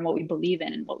we are and what we believe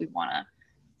in and what we want to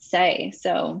say.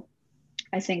 So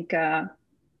I think, yeah,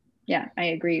 I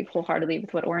agree wholeheartedly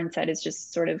with what Oren said. Is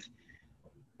just sort of,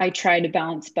 I try to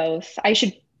balance both. I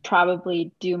should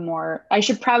probably do more. I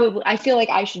feel like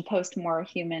I should post more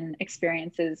human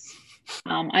experiences.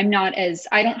 I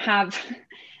don't have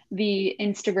the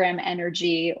Instagram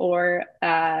energy or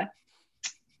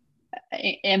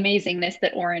amazingness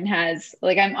that Oren has.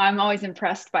 Like I'm always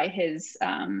impressed by his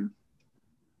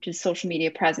just social media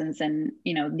presence, and,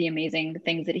 you know, the amazing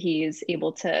things that he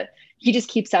just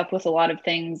keeps up with a lot of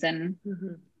things. And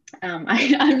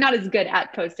I'm not as good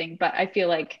at posting, but I feel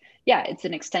like, yeah, it's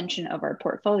an extension of our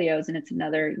portfolios, and it's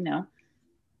another, you know,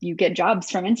 you get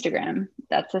jobs from Instagram.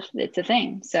 It's a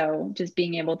thing. So just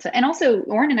being able to, and also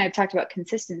Oren and I have talked about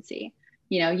consistency.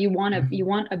 You know, you want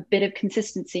a bit of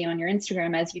consistency on your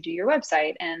Instagram as you do your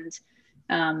website, and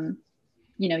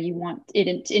you know, you want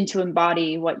it to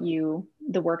embody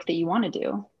the work that you want to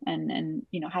do, and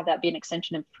you know, have that be an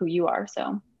extension of who you are.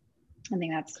 So I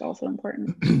think that's also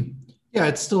important. Yeah,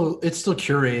 it's still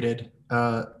curated.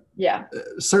 Yeah.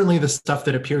 Certainly the stuff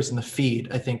that appears in the feed,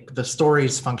 I think the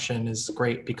stories function is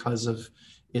great because of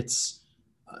its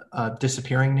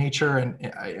disappearing nature.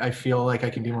 And I feel like I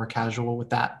can be more casual with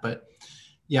that. But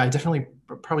yeah, I definitely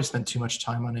probably spent too much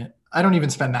time on it. I don't even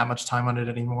spend that much time on it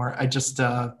anymore. I just,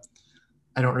 I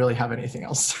don't really have anything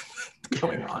else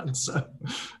going on. So,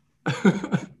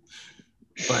 but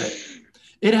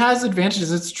it has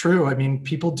advantages. It's true. I mean,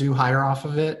 people do hire off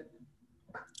of it.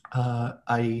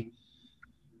 I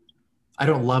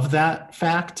don't love that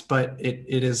fact, but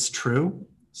it is true.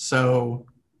 So,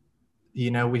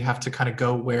 you know, we have to kind of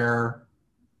go where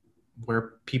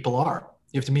people are.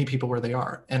 You have to meet people where they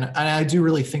are. And I do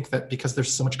really think that because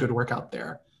there's so much good work out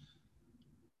there,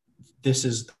 this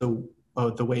is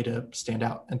the way to stand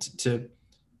out and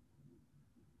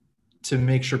to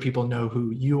make sure people know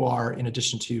who you are, in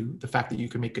addition to the fact that you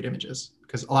can make good images,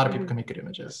 because a lot of people can make good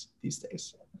images these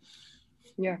days.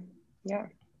 Yeah.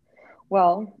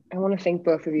 Well, I want to thank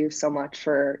both of you so much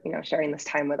for, you know, sharing this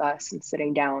time with us and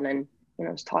sitting down and, you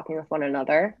know, just talking with one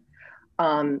another.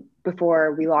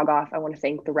 Before we log off, I want to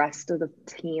thank the rest of the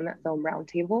team at Film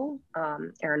Roundtable,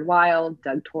 Aaron Wild,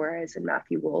 Doug Torres, and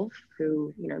Matthew Wolf,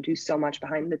 who, you know, do so much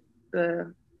behind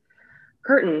the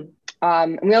curtain.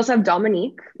 And we also have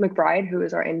Dominique McBride, who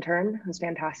is our intern, who's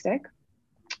fantastic.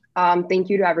 Thank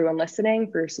you to everyone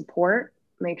listening for your support.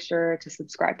 Make sure to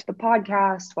subscribe to the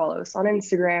podcast, follow us on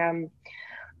Instagram,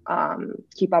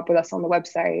 keep up with us on the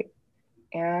website.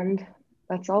 And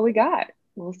that's all we got.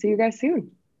 We'll see you guys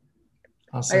soon.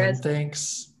 Awesome. Bye, guys.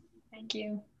 Thanks. Thank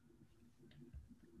you.